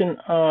demonstration,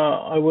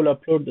 I will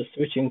upload the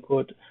switching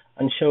code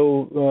and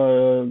show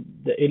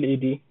the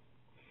LED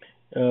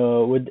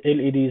with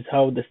LEDs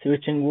how the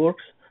switching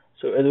works,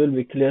 so it will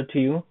be clear to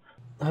you.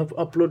 I have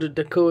uploaded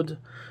the code.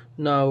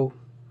 Now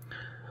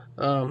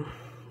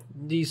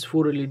these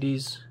four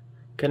LEDs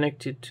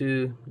connected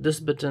to this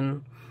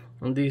button,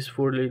 and these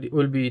four LEDs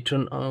will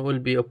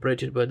be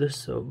operated by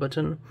this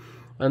button,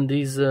 and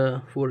these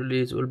four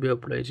LEDs will be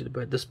operated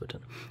by this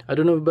button. I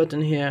don't have a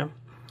button here.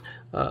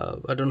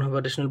 I don't have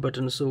additional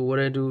buttons, so what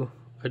I do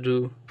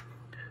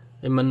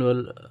a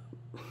manual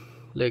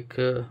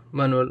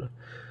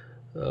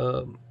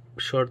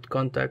short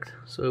contact,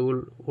 so it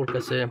will work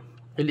as a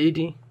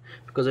LED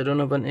because I don't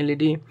have an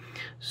LED.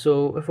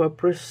 So if I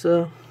press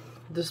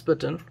this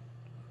button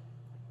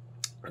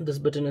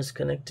is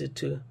connected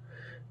to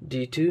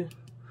D2.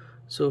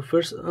 So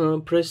first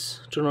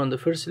press, turn on the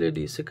first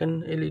LED,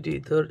 second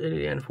LED, third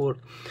LED, and fourth,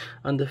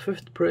 and the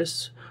fifth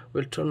press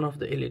will turn off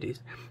the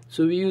LEDs.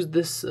 So we use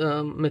this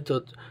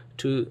method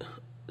to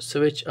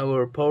switch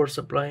our power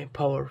supply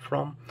power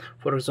from,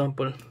 for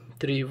example,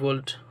 3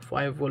 volt,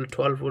 5 volt,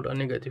 12 volt, and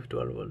negative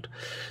 12 volt.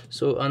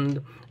 So,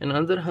 and in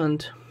other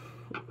hand,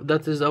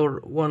 that is our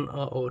one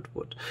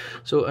output.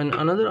 So in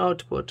another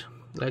output,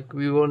 like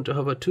we want to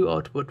have a 2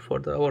 output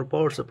for our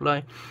power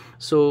supply.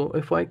 So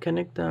if I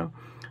connect the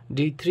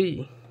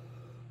D3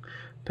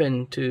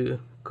 pin to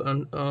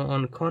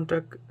on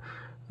contact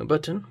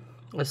button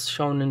as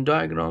shown in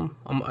diagram,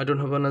 I don't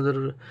have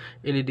another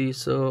LED,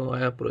 so I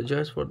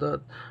apologize for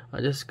that.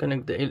 I just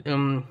connect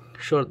the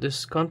short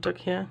this contact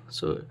here.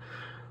 So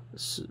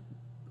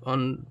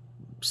on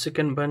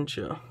second bunch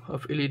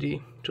of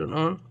LED turn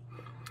on,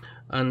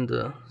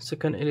 and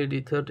second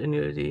LED, third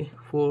LED,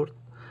 fourth,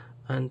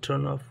 and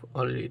turn off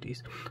all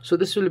LEDs. So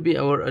this will be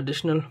our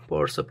additional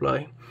power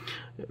supply.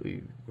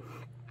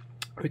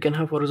 We can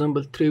have, for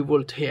example, 3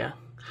 volt here,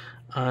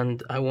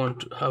 and I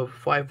want to have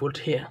 5 volt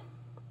here.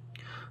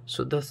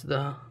 So that's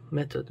the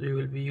method we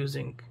will be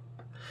using.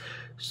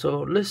 So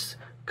let's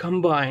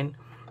combine.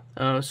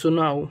 So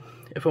now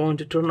if I want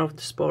to turn off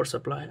this power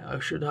supply, I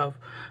should have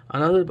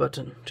another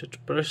button to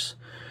press,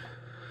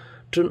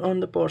 turn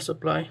on the power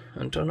supply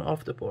and turn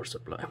off the power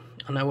supply,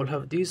 and I will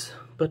have these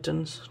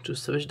buttons to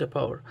switch the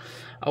power.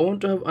 I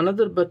want to have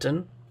another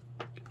button,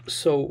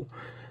 so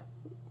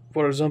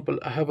for example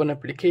I have an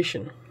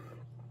application.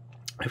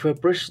 If I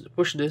push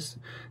this,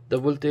 the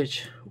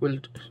voltage will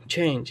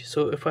change.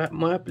 So if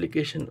my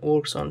application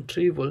works on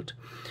 3 volt,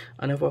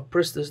 and if I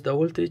press this, the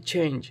voltage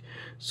change.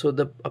 So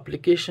the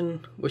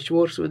application which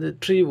works with the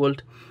 3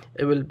 volt,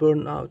 it will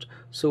burn out.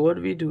 So what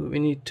we do, we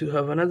need to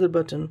have another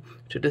button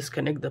to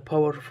disconnect the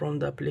power from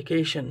the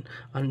application,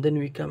 and then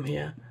we come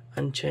here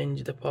and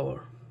change the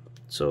power.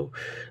 So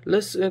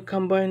let's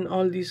combine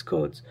all these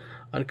codes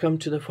and come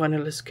to the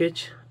final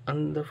sketch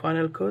and the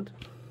final code.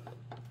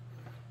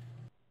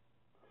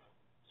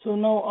 So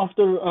now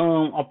after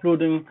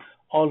uploading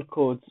all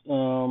codes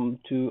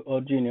to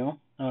Arduino,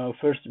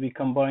 first we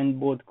combined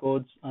both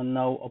codes and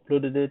now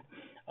uploaded it.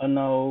 And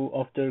now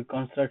after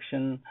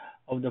construction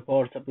of the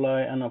power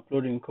supply and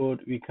uploading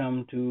code, we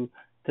come to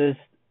test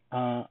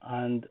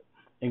and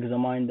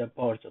examine the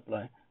power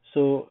supply.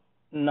 So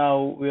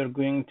now we are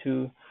going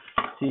to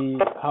see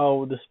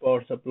how this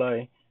power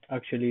supply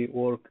actually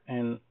work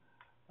in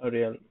a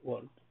real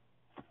world.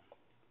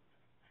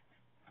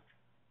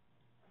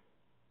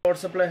 Power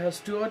supply has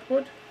two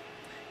output.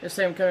 The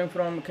same coming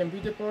from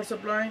computer power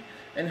supply,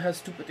 and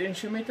has two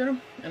potentiometer,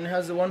 and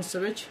has one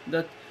switch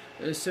that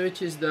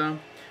switches the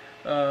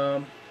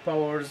the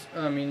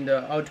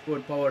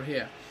output power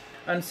here.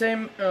 And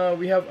same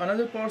we have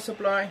another power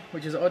supply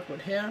which is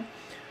output here.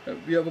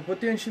 We have a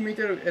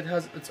potentiometer, it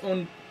has its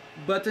own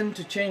button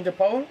to change the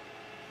power,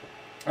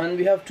 and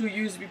we have two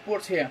USB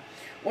ports here.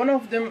 One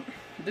of them,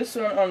 this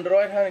one on the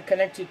right hand,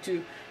 connected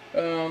to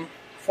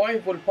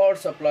 5-volt power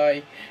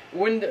supply.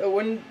 When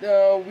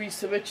we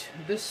switch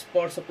this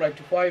power supply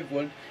to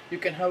 5-volt, you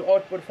can have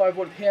output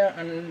 5-volt here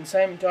and at the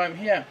same time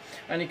here,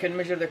 and you can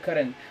measure the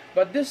current.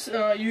 But this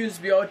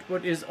USB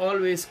output is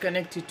always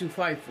connected to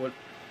 5-volt.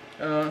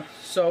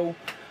 So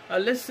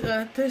let's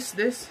test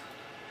this.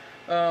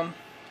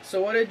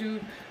 So what I do,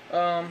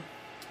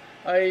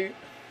 I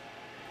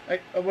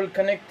will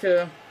connect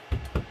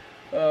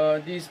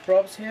these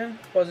probes here,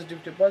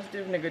 positive to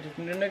positive, negative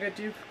to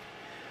negative.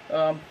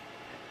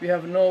 We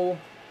have no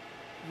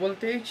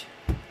voltage,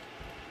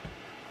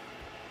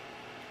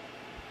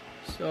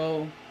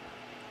 so,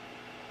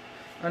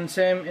 and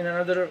same in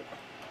another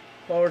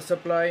power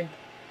supply,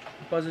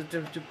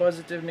 positive to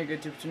positive,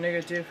 negative to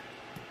negative.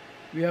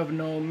 We have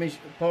no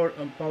power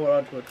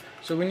output.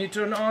 So when you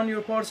turn on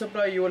your power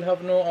supply, you will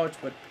have no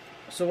output.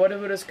 So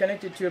whatever is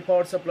connected to your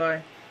power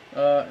supply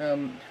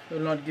will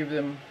not give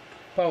them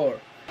power.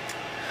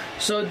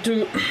 So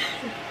to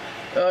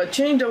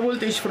change the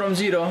voltage from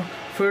 0,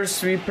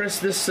 first we press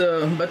this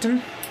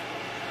button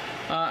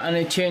and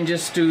it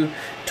changes to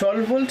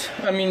 12 volt.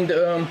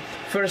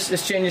 First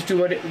it changes to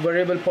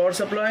variable power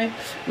supply.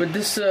 With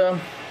this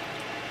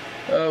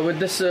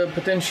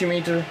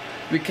potentiometer,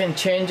 we can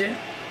change it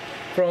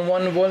from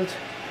 1 volt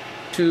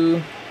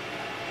to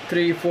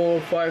 3,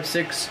 4, 5,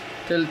 6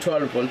 till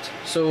 12 volts.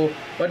 So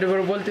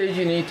whatever voltage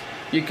you need,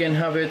 you can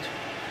have it,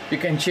 you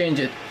can change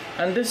it.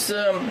 And this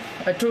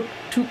I took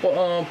two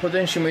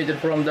potentiometer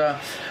from the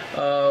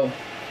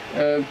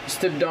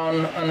step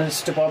down and a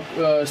step up,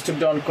 step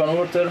down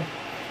converter,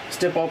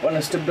 step up and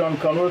a step down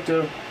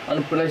converter,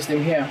 and place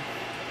them here.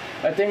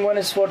 I think one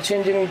is for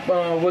changing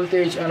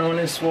voltage and one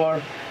is for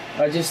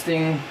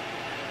adjusting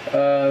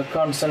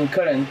constant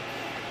current.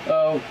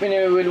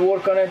 Anyway, we'll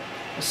work on it.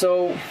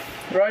 So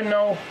right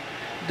now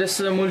this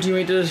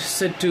multimeter is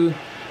set to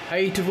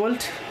 8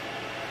 volt,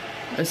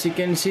 as you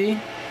can see,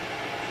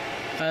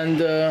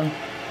 and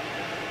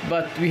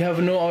but we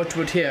have no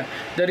output here.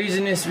 The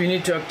reason is we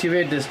need to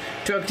activate this.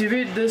 To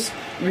activate this,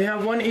 we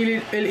have one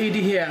LED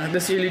here.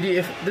 This LED,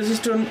 if this is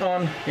turned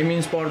on, it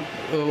means power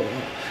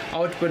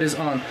output is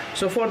on.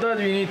 So for that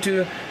we need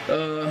to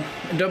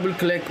double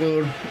click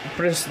or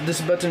press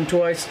this button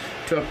twice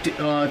to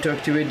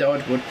activate the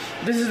output.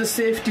 This is the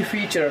safety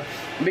feature,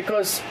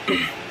 because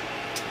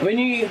when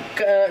you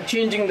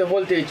changing the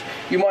voltage,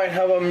 you might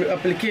have an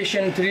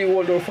application 3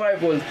 volt or 5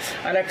 volt,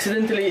 and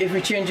accidentally if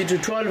we change it to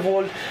 12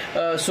 volt,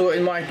 so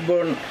it might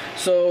burn.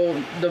 So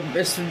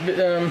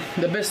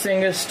the best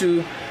thing is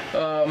to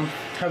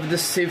have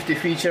this safety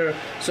feature,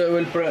 so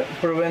it will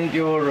prevent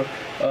your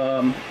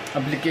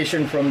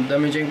application from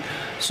damaging.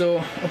 So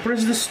I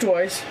press this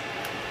twice,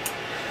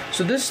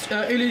 so this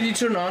LED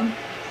turn on,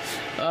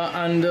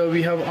 and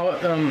we have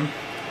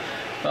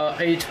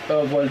 8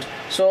 volt.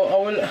 So I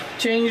will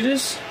change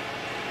this.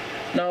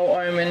 Now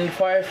I'm in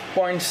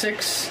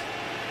 5.6.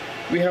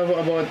 we have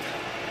about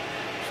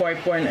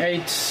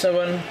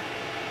 5.87,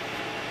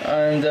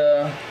 and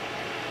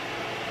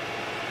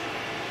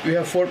we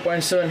have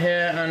 4.7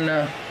 here and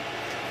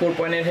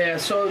 4.8 here.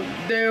 So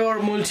there are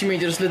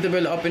multimeters, little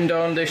bit up and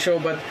down they show,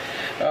 but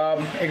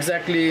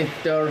exactly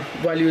their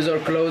values are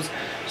close.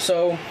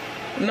 So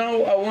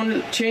now I want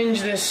to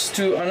change this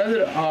to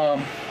another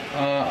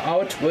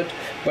output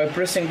by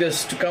pressing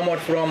this to come out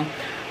from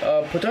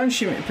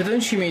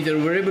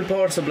potentiometer variable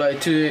power supply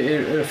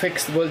to a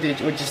fixed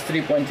voltage, which is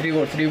 3.3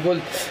 or 3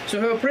 volt. So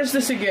if I press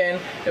this again,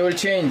 it will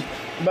change,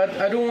 but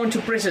I don't want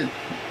to press it.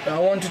 I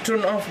want to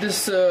turn off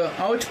this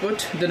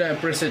output, then I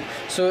press it.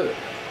 So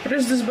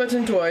press this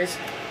button twice,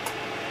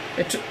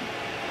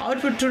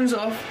 output turns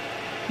off.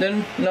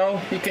 Then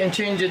now you can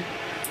change it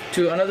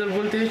to another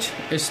voltage,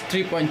 is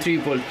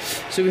 3.3 volt.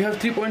 So we have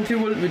 3.3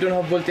 volt, we don't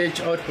have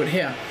voltage output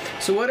here.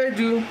 So what I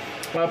do,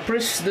 I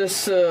press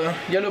this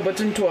yellow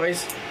button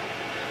twice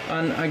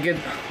and I get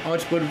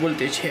output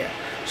voltage here.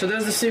 So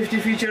that's the safety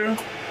feature.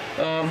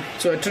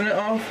 So I turn it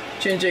off,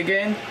 change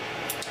again,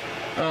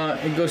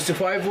 it goes to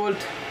 5 volt,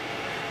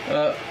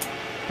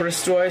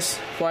 press twice,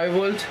 5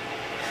 volt.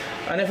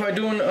 And if I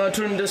don't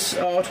turn this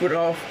output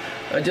off,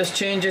 I just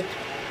change it,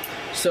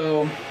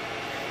 so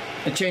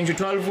I change to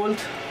 12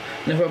 volt,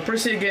 and if I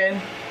press it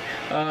again,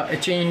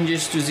 it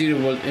changes to 0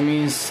 volt. It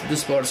means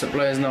this power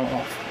supply is now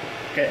off.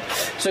 Okay,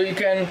 so you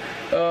can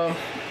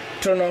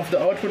turn off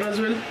the output as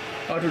well.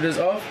 Output is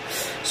off.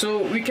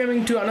 So we're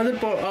coming to another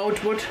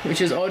output,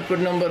 which is output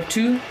number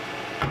 2.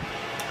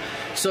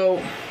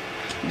 So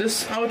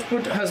this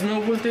output has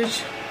no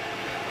voltage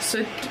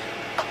set.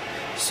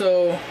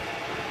 So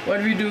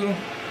what we do,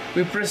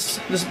 we press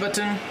this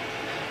button,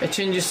 it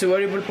changes to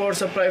variable power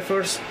supply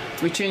first.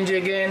 We change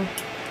it again,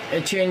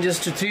 it changes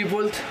to 3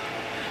 volt,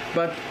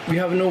 but we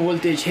have no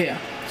voltage here.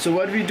 So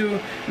what we do,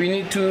 we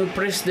need to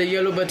press the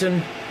yellow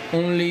button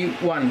only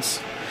once.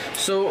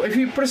 So if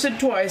you press it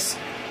twice,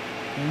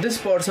 this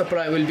power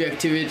supply will be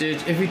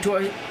activated. If you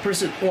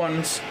press it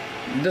once,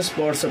 this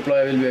power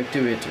supply will be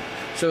activated.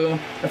 So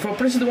if I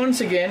press it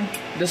once again,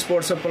 this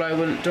power supply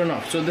will turn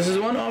off. So this is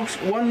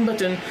one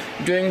button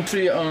doing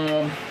 3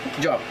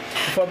 job.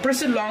 If I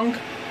press it long,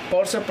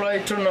 power supply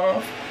turn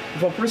off.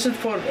 If I press it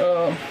for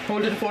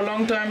hold it for a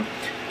long time,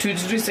 2 to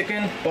 3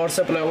 seconds, power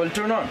supply will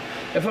turn on.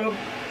 If I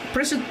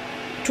press it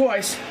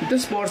twice,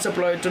 this power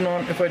supply turn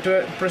on. If I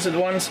press it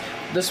once,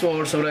 this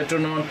power supply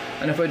turn on,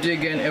 and if I do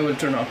again, it will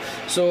turn off.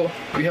 So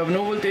we have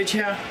no voltage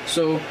here.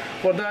 So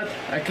for that,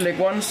 I click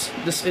once,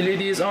 this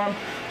LED is on,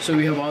 so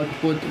we have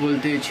output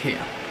voltage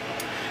here.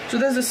 So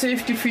that's the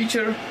safety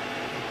feature.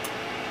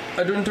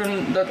 I don't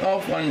turn that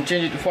off and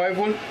change it to 5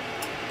 volt.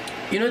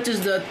 You notice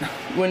that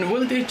when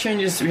voltage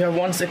changes, we have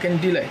 1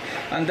 second delay,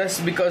 and that's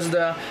because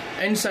the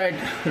inside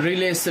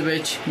relay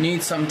switch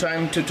needs some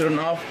time to turn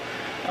off.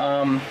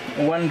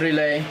 One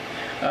relay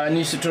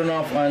needs to turn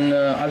off, and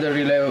other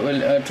relay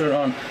will turn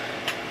on.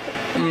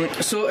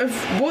 So if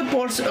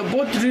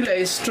both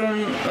relays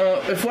turn,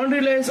 if one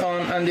relay is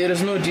on and there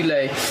is no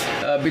delay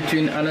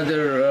between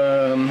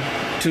another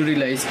 2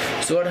 relays,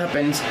 so what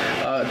happens,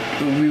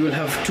 we will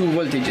have 2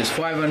 voltages,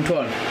 5 and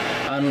 12,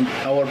 and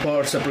our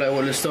power supply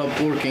will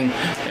stop working.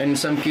 In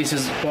some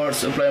cases, power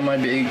supply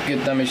might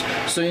get damaged.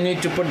 So you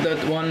need to put that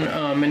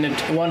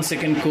 1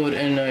 second code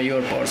in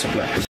your power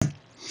supply.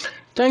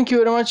 Thank you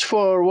very much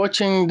for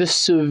watching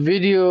this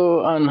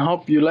video, and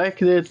hope you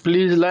liked it.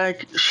 Please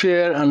like,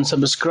 share and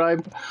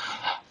subscribe,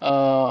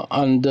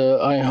 and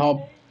I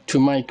hope to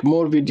make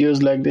more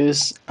videos like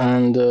this.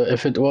 And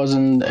if it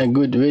wasn't a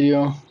good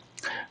video,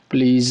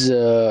 please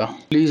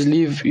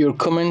leave your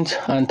comment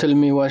and tell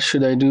me what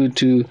should I do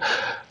to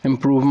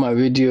improve my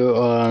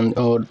video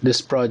or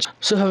this project.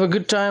 So have a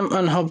good time,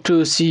 and hope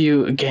to see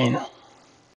you again.